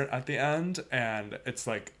shirt at the end, and it's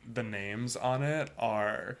like the names on it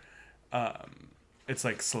are it's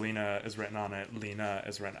like Selena is written on it, Lena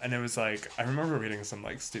is written, and it was like, I remember reading some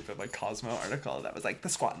like stupid like Cosmo article that was like the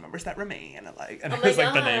squad members that remain, and it was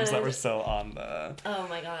like the names that were still on the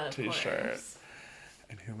t-shirt.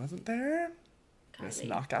 And who wasn't there? Miss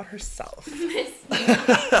Knockout herself.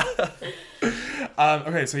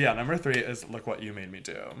 Okay, so yeah, number 3 is Look What You Made Me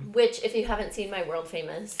Do. Which, if you haven't seen my world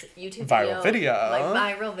famous YouTube Viral video.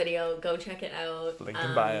 My viral video, go check it out. Link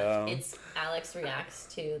in bio. It's Alex reacts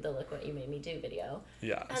to the Look What You Made Me Do video.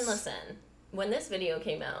 Yes. And listen, when this video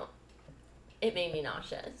came out, it made me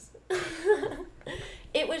nauseous.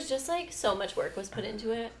 It was just like so much work was put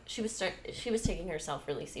into it. She was taking herself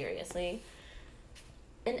really seriously.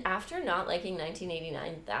 And after not liking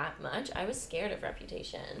 1989 that much, I was scared of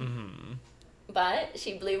Reputation. Mm-hmm. But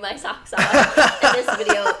she blew my socks off, and this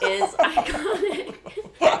video is iconic.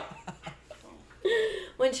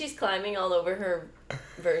 When she's climbing all over her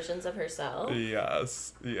versions of herself.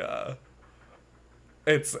 Yes, yeah.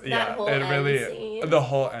 It's, That whole it really, end scene. the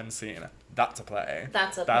whole end scene. That's a play.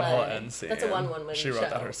 That whole end scene. That's a one-woman She wrote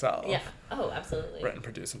that herself. Yeah. Oh, absolutely. Written,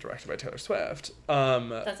 produced, and directed by Taylor Swift.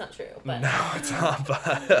 That's not true, but... No, it's not,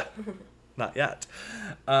 but... not yet.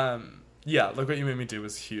 Yeah, Look What You Made Me Do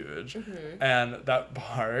was huge. Mm-hmm. And that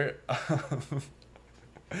part...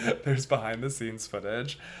 there's behind the scenes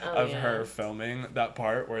footage of her filming that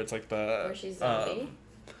part where it's like the... Where she's zombie?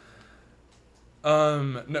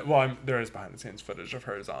 No, well, there is behind the scenes footage of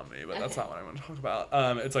her zombie, but that's not what I want to talk about.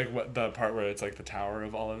 It's like the part where it's like the tower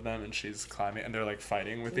of all of them, and she's climbing, and they're like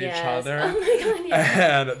fighting with each other. Oh my God,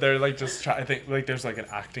 yeah. And they're like just I think like there's like an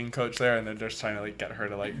acting coach there, and they're just trying to like get her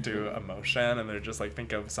to like do emotion, and they're just like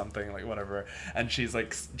think of something like whatever, and she's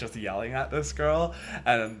like just yelling at this girl,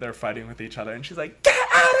 and they're fighting with each other, and she's like, "Get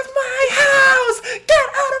out of my house! Get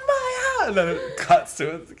out of my house!" And then it cuts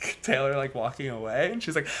to Taylor like walking away, and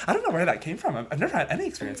she's like, "I don't know where that came from. I've never had any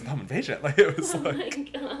experience with home invasion." Like it was like, my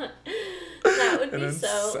God. That would be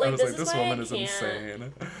so... I was this like, this woman is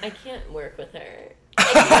insane. I can't work with her.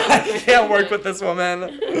 I can't work with this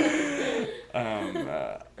woman.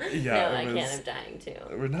 Yeah, No, I can't. I'm dying to.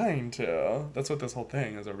 We're dying to. That's what this whole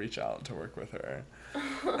thing is, a reach out to work with her.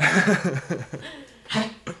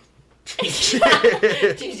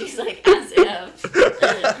 Gigi's like, as if.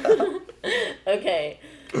 Okay.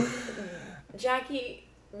 Jackie,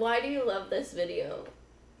 why do you love this video?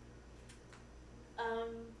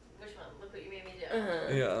 Which one? Look what you made me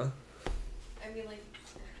do. Yeah. I mean, like,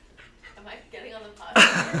 am I getting on the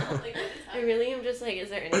podcast? Like, what is I really am just like, is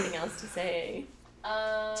there anything else to say?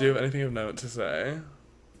 Do you have anything of note to say?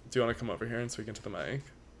 Do you want to come over here and speak into the mic?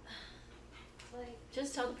 Like,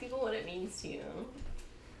 Just tell the people what it means to you.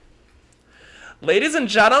 Ladies and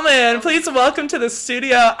gentlemen, please welcome to the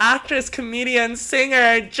studio actress, comedian,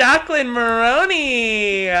 singer, Jacqueline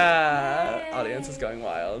Maroney. Audience is going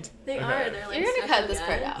wild. They Okay. are. They're like, you're gonna cut special this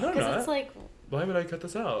part guests. out No, I'm because not. it's like, Why would I cut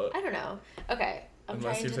this out? I don't know. Okay, I'm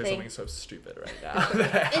Unless trying you to say think. something so stupid right now.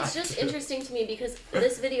 that I It's have just to. interesting to me because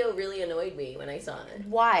this video really annoyed me when I saw it.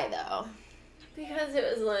 Why though? Because it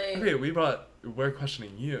was like... Okay, we're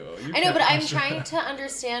questioning you. You I know, can't but I'm question- trying to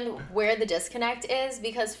understand where the disconnect is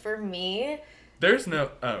because for me, There's no.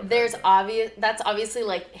 Oh. Okay. there's that's obviously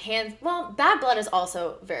like hands. Well, Bad Blood is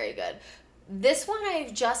also very good. This one, I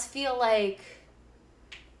just feel like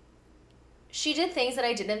she did things that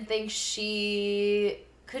I didn't think she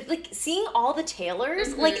could. Like seeing all the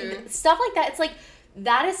Taylors, like stuff like that. It's like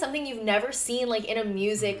that is something you've never seen like in a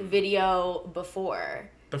music video before.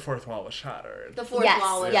 The fourth wall was shattered. The fourth Yes,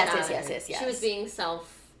 wall was yes, shattered. yes. She was being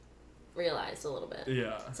self-realized a little bit.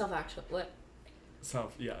 Yeah. Self-actual. What?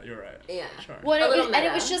 Yeah, you're right. Yeah. Sure. Well, A little and it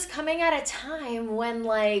meta. was just coming at a time when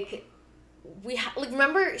like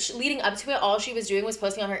remember leading up to it, all she was doing was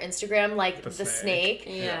posting on her Instagram like the snake.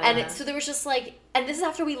 Yeah. And so there was just like, and this is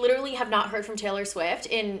after we literally have not heard from Taylor Swift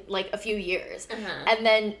in like a few years. And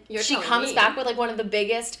then You're she telling comes me. back with like one of the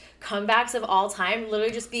biggest comebacks of all time,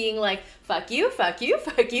 literally just being like, fuck you, fuck you,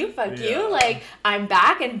 fuck you, fuck Yeah. you. Like, I'm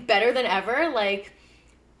back and better than ever. Like,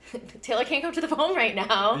 Taylor can't come to the phone right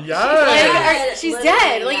now. Yes. Like, she's Literally,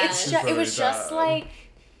 dead. Like, yes. it's She's just, it was literally just dead. like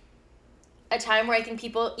a time where I think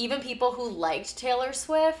even people who liked Taylor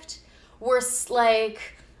Swift were like,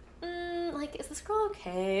 like, is this girl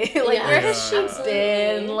okay? Like, Yeah. where has she Yeah.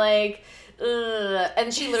 been? Like,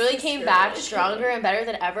 and she literally this came girl back okay? stronger and better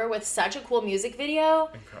than ever with such a cool music video.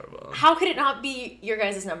 Incredible. How could it not be your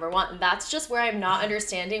guys' number one? That's just where I'm not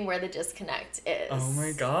understanding where the disconnect is. Oh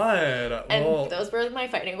my god. And Well, those were my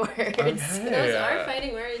fighting words. okay. Those are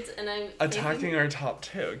fighting words, and I'm Attacking our top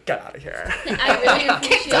two. Get out of here. I really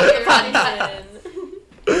appreciate your attention.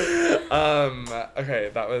 Okay,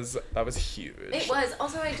 that was huge. It was.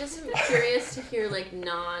 Also, I just am curious to hear like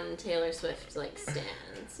non-Taylor Swift like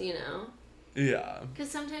stans, you know, Yeah. because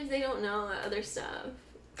sometimes they don't know other stuff.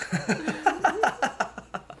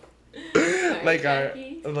 like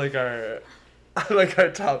Jackie. our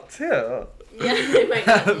top two. Yeah, they might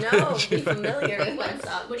not know, be familiar with what's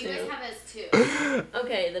up What do you to. guys have as two?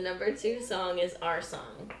 Okay, the number 2 song is Our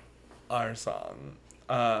Song. Our song.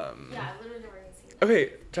 Yeah, I literally never even seen that.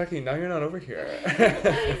 Okay, Jackie, now you're not over here.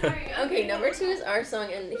 Okay, number 2 is Our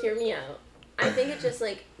Song, and hear me out. I think it's just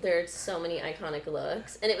like there's so many iconic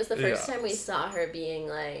looks, and it was the first time we Yes. saw her being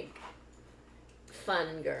like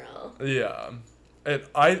fun girl. Yeah.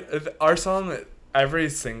 Our song, every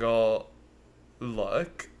single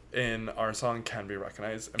look in Our Song can be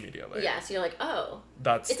recognized immediately. Yeah, so you're like, oh,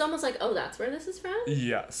 That's it's almost like, oh, that's where this is from.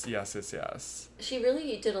 yes. She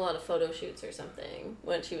really did a lot of photo shoots or something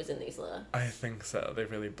when she was in these looks. I think so. They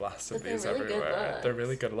really blasted But they're these really good everywhere. They're looks.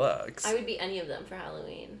 really good looks. I would be any of them for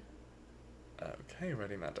Halloween. Okay,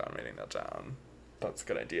 writing that down. That's a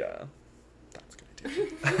good idea.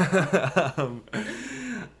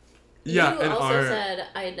 Yeah, You and also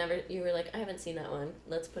said you were like, I haven't seen that one.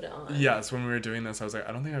 Let's put it on. yes, when we were doing this, I was like,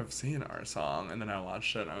 I don't think I've seen Our Song, and then I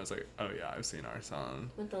watched it, and I was like, oh yeah, I've seen Our Song.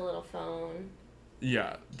 With the little phone.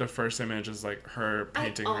 Yeah, the first image is like her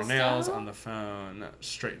painting her also- nails on the phone.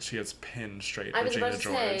 Straight, she has pinned straight I was Regina about to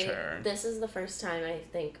George say, hair. this is the first time I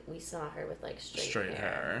think we saw her with like straight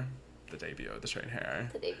hair. The debut of the straight hair.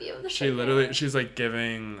 The debut of the She straight literally, hair. she's like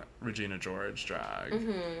giving Regina George drag.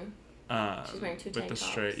 Mm-hmm. She's wearing 2 with tank the tops.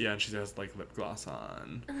 straight, yeah, and she has like lip gloss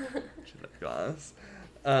on. She has lip gloss.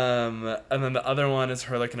 And then the other one is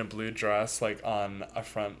her like in a blue dress, like on a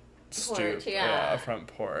front stoop, Porch, yeah. a front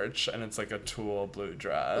porch, and it's like a tulle blue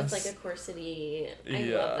dress. With like a corsety. I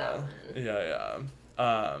love that one. Yeah.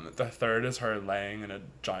 The third is her laying in a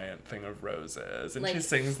giant thing of roses, and she Like-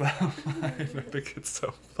 sings that line. I think it's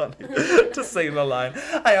so funny to sing the line.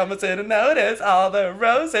 I almost didn't notice all the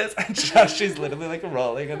roses, and she's literally like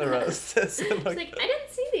rolling in the roses. And, She's like, I didn't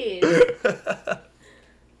see these.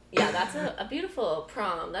 Yeah, that's a beautiful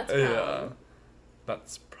prom. That's prom. yeah,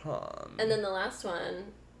 that's prom. And then the last one,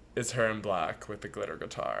 is her in black with the glitter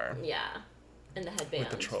guitar, yeah, and the headband. with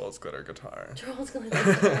the trolls glitter guitar. Trolls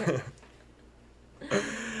glitter.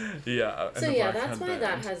 Yeah. So yeah, that's why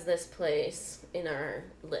that has this place in our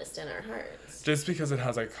list, in our hearts. Just because it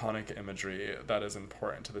has iconic imagery that is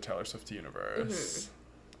important to the Taylor Swift universe.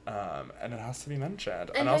 And it has to be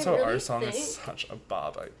mentioned. And also, really our song is such a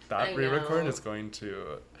bop. Like, that re-record is going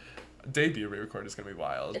to... Debut re-record is going to be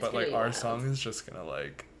wild. But, like, our song is just going to,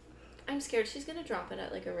 like... I'm scared she's going to drop it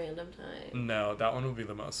at, like, a random time. No, that one will be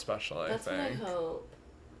the most special, I think. That's what I hope.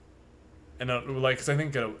 And, like, because I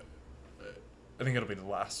think it'll be the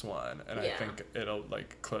last one. And I think it'll,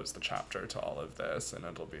 like, close the chapter to all of this. And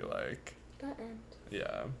it'll be, like... The end.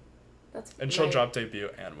 Yeah. And she'll drop Debut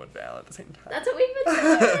and Woodvale at the same time. That's what we've been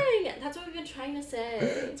saying. That's what we've been trying to say.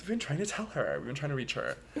 That's what we've been trying to tell her. We've been trying to reach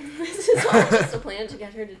her. This is all just a plan to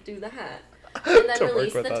get her to do that. And then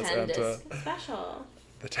release the 10-disc special.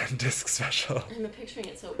 The 10-disc special. I'm picturing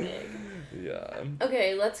it so big. Yeah.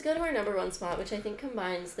 Okay, let's go to our number one spot, which I think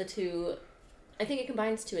combines the two... I think it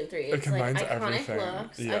combines 2 and 3. It's combines like iconic everything.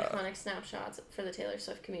 looks, Yeah. iconic snapshots for the Taylor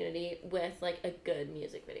Swift community with, like, a good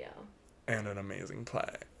music video. And an amazing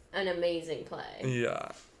play. An amazing play. Yeah.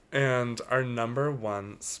 And our number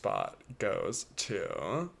one spot goes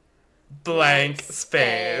to Blank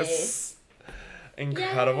Space.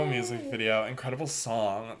 Incredible music video, incredible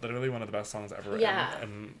song, literally one of the best songs ever in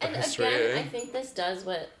the history. And again, I think this does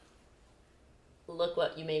what Look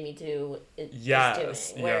What You Made Me Do is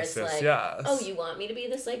doing. Where it's like, oh, you want me to be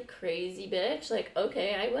this, like, crazy bitch? Like,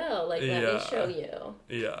 okay, I will. Like, let me show you.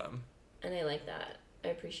 Yeah. And I like that. I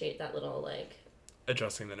appreciate that little, like...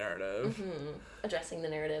 Addressing the narrative. Addressing the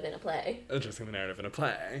narrative in a play. Addressing the narrative in a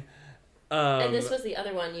play. And this was the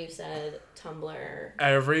other one you said, Tumblr.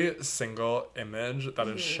 Every single image that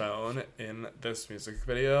is shown in this music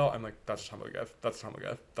video, I'm like, that's a Tumblr gif, that's a Tumblr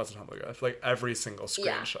gif, that's a Tumblr gif. Like, every single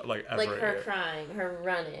screenshot. Like, every... Like, her crying, her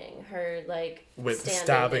running, her, like, with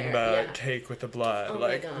stabbing the cake with the blood,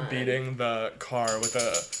 like, beating the car with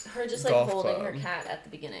a her just, like, holding her cat at the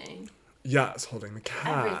beginning. Yes, holding the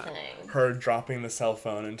cat. Everything. Her dropping the cell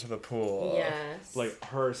phone into the pool. Yes. Like,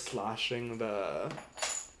 her slashing the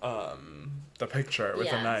picture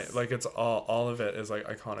with the knife. Like, it's all of it is, like,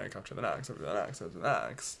 iconic after the next, after the next, after the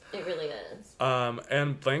next. It really is.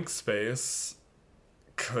 And Blank Space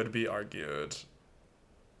could be argued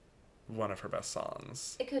one of her best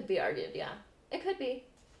songs. It could be argued, yeah. It could be.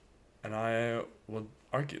 And I will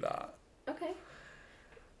argue that. Okay.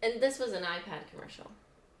 And this was an iPad commercial.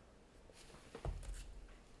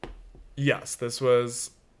 Yes, this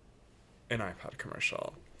was an iPad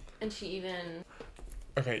commercial. And she even...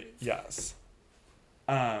 Okay, yes.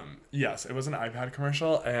 Yes, it was an iPad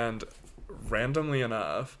commercial, and randomly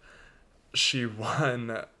enough, she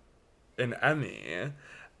won an Emmy.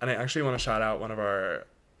 And I actually want to shout out one of our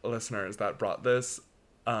listeners that brought this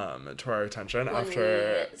to our attention when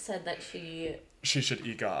after... we said that she should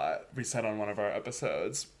EGOT. We said on one of our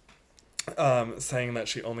episodes, saying that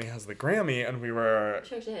she only has the Grammy, and we were...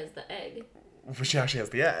 She actually has the egg. She actually has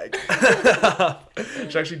the egg.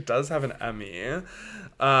 She actually does have an Emmy.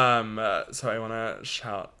 So I want to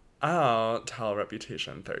shout out Tell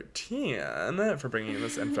Reputation 13 for bringing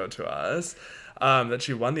this info to us. That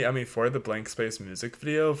she won the Emmy for the Blank Space music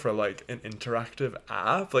video for, like, an interactive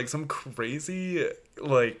app. Like, some crazy,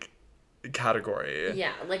 like, category.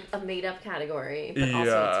 Yeah, like a made-up category, but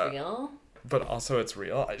also it's real. But also it's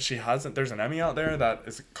real. There's an Emmy out there that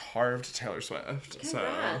is carved Taylor Swift.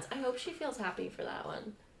 Congrats. I hope she feels happy for that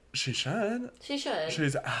one. She should. She should.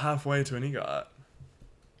 She's halfway to an EGOT.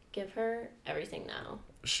 Give her everything now.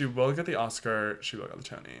 She will get the Oscar. She will get the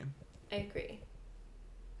Tony. I agree.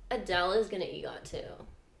 Adele is going to EGOT too.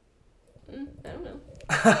 I don't know.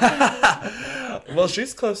 Well,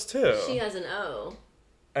 she's close too. She has an O.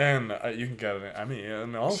 And you can get an Emmy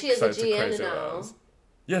and all she has sides a G of and crazy an O. ones.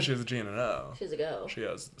 Yeah, she has a G and an O. She has a go. She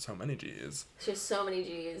has so many G's. She has so many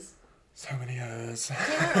G's. So many O's.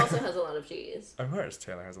 Taylor also has a lot of G's. Of course,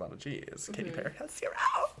 Taylor has a lot of G's. Katy Perry has 0.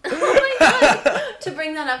 Oh my god! To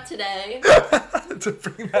bring that up today. To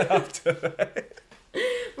bring that up today.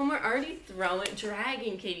 When we're already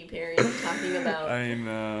dragging Katy Perry and talking about I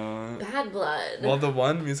know. Bad Blood. Well, the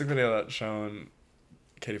one music video that's shown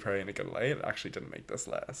Katy Perry in a good light actually didn't make this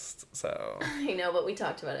list, so... I know, but we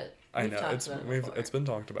talked about it. I know, it's been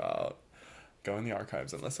talked about. Go in the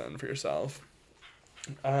archives and listen for yourself.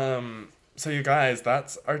 So you guys,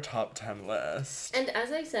 that's our top 10 list. And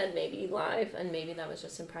as I said, maybe live, and maybe that was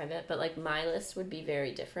just in private, but, like, my list would be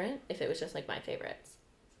very different if it was just, like, my favorites.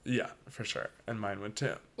 Yeah, for sure. And mine would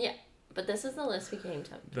too. Yeah. But this is the list we came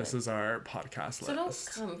to. This is our podcast so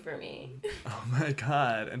list. So don't come for me. Oh my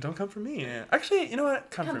god. And don't come for me. Actually, you know what?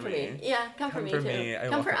 Come for me. Yeah, come for me too.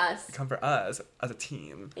 Come for us. Come for us as a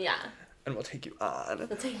team. Yeah. And we'll take you on.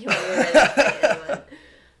 We'll take you on. We're ready to fight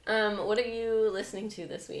What are you listening to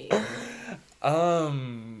this week?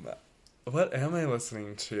 What am I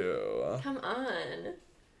listening to? Come on.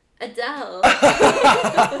 Adele.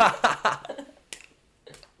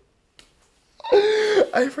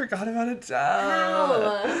 I forgot about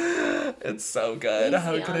Adele. How? It's so good. Easy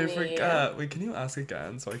How could I me. forget? Wait, can you ask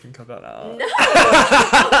again so I can cut that out? No!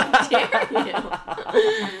 How dare you?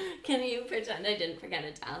 Can you pretend I didn't forget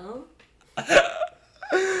Adele?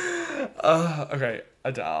 Okay,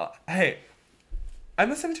 Adele. Hey, I'm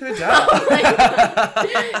listening to Adele. Oh my God.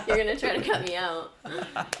 You're gonna try to cut me out.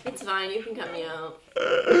 It's fine, you can cut me out.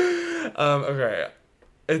 Okay.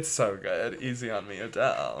 It's so good. Easy on me,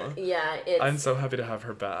 Adele. Yeah, I'm so happy to have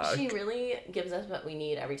her back. She really gives us what we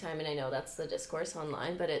need every time, and I know that's the discourse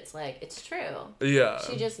online, but it's like, it's true. Yeah.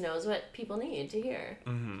 She just knows what people need to hear.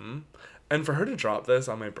 Mm-hmm. And for her to drop this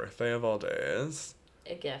on my birthday of all days.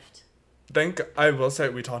 A gift. I will say,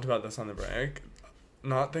 we talked about this on the break.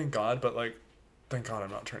 Not thank God, but like, thank God I'm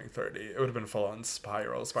not turning 30. It would have been full on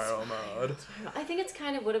spiral mode. I think it's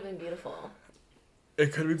kind of would have been beautiful.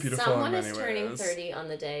 It could be beautiful someone in many ways. Someone is turning 30 on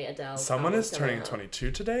the day Adele. Someone is turning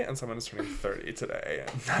 22 today, and someone is turning 30 today.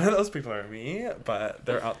 None of those people are me, but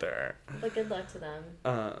they're out there. But good luck to them.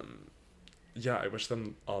 Yeah, I wish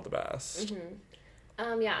them all the best.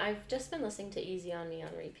 Mm-hmm. Yeah, I've just been listening to Easy on Me on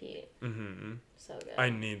repeat. Mm-hmm. So good. I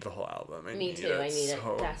need the whole album. Me too. I need it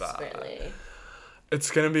desperately. Bad. That's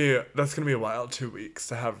gonna be a while. 2 weeks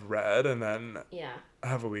to have Red, and then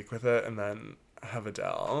have a week with it, and then have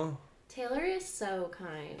Adele. Taylor is so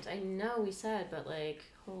kind. I know we said, but like,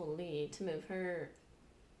 holy, to move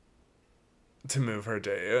her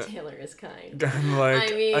date. Taylor is kind. I'm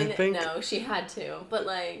like, I mean, no, she had to, but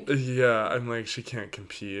like. Yeah, I'm like, she can't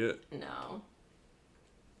compete. No.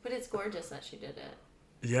 But it's gorgeous that she did it.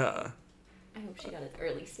 Yeah. I hope she got an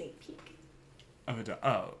early sneak peek.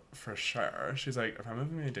 Oh, for sure. She's like, if I'm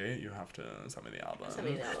moving me a date, you have to send me the album.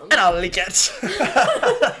 And I'll leak it.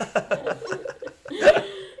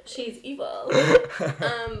 She's evil.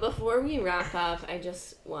 Before we wrap up, I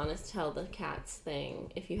just want to tell the Cats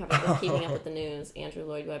thing. If you haven't been keeping up with the news, Andrew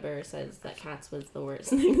Lloyd Webber says that Cats was the worst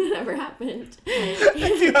thing that ever happened.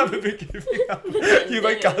 If you haven't been keeping up, you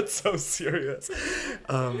like got so serious.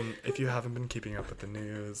 If you haven't been keeping up with the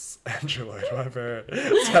news, Andrew Lloyd Webber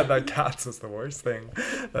said that Cats was the worst thing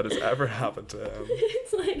that has ever happened to him.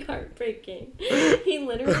 It's like heartbreaking. He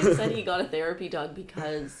literally said he got a therapy dog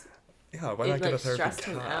because. Yeah, why not get a therapy cat?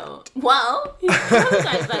 Him out. Well, he's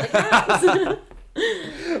traumatized by the cats.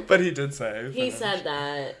 But he did say. He said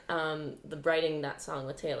that the writing that song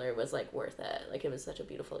with Taylor was like worth it. Like it was such a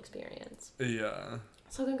beautiful experience. Yeah.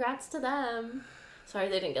 So congrats to them. Sorry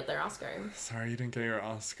they didn't get their Oscar. Sorry you didn't get your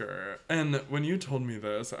Oscar. And when you told me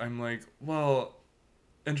this, I'm like, well,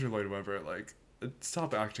 Andrew Lloyd Webber, like,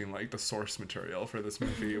 stop acting like the source material for this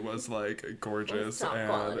movie was like gorgeous and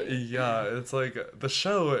quality. Yeah, it's like the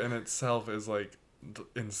show in itself is like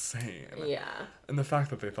insane. Yeah. And the fact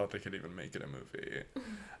that they thought they could even make it a movie.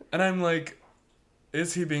 And I'm like,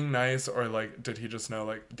 is he being nice, or like did he just know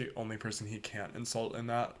like the only person he can't insult in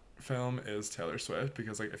that film is Taylor Swift,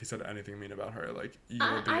 because like if he said anything mean about her, like you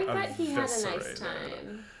would be I bet he had a nice eviscerated.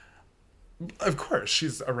 time. Of course,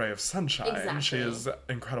 she's a ray of sunshine. Exactly. She is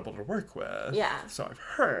incredible to work with. Yeah. So I've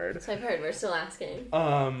heard. We're still asking.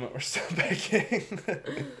 We're still begging.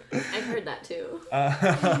 I've heard that too.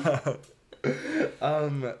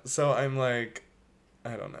 So I'm like,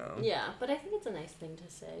 I don't know. Yeah, but I think it's a nice thing to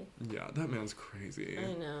say. Yeah, that man's crazy.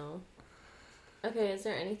 I know. Okay, is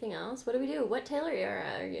there anything else? What do we do? What Taylor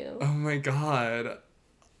era are you? Oh my god.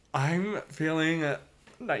 I'm feeling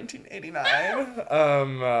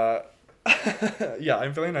 1989. Yeah,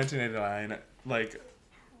 I'm feeling 1989. Like,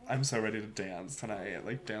 I'm so ready to dance tonight.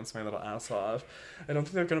 Like, dance my little ass off. I don't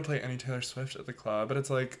think they're gonna play any Taylor Swift at the club, but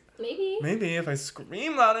it's like... Maybe if I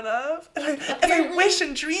scream loud enough. If I wish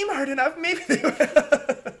and dream hard enough, maybe they will.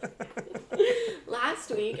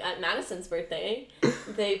 Last week, at Madison's birthday,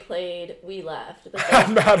 they played We Left.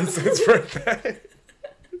 At Madison's birthday?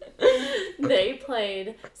 They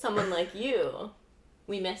played Someone Like You.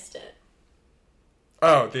 We missed it.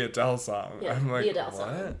 Oh, the Adele song. Yeah, I'm like, the Adele what?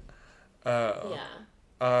 song. Oh. Yeah.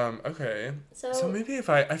 Okay. So maybe if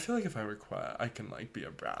I feel like if I request, I can like be a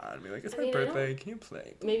brat and be like, it's my birthday, can you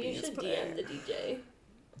play? Maybe you should DM the DJ.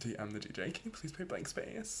 DM the DJ, can you please play Blank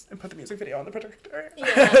Space and put the music video on the projector?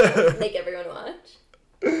 Yeah, make everyone watch.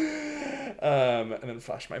 And then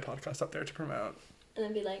flash my podcast up there to promote. And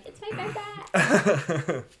then be like, it's my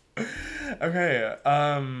birthday. Okay,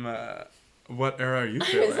 what era are you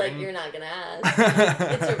feeling? I was like, you're not gonna ask.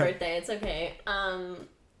 It's your birthday, it's okay.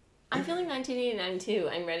 I'm feeling 1989 too.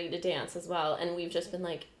 I'm ready to dance as well. And we've just been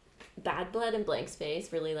like Bad Blood and Blank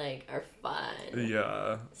Space really, like, are fun.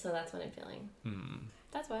 Yeah. So that's what I'm feeling.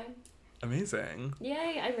 That's why. Amazing.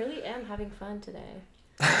 Yay, I really am having fun today.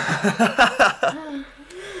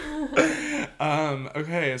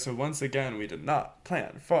 Okay, so once again, we did not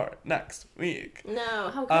plan for next week. No,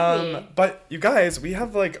 how could we? But you guys, we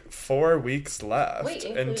have like 4 weeks left. Wait,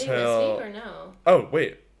 including this week or no? Oh,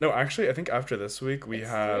 wait. No, actually, I think after this week, we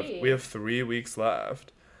have 3 weeks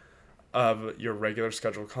left of your regular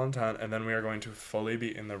scheduled content, and then we are going to fully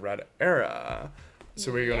be in the red era.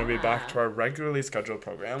 So we're going to be back to our regularly scheduled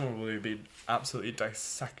program where we'll be absolutely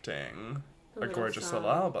dissecting a gorgeous little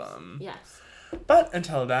album. Yes. But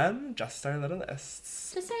until then, just our little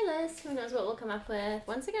lists. Just our list. Who knows what we'll come up with.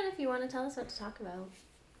 Once again, if you want to tell us what to talk about,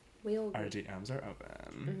 our DMs are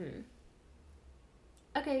open.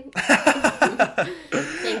 Okay.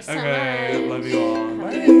 Thanks so much. Okay, love you all.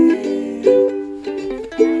 Bye.